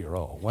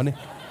 86-year-old, wasn't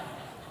he?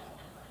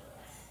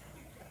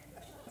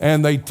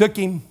 And they took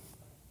him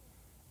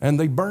and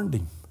they burned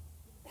him.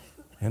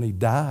 And he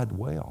died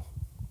well.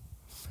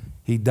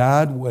 He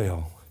died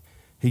well.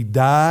 He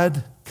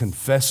died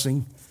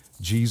confessing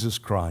Jesus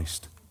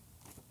Christ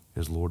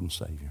as Lord and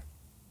Savior.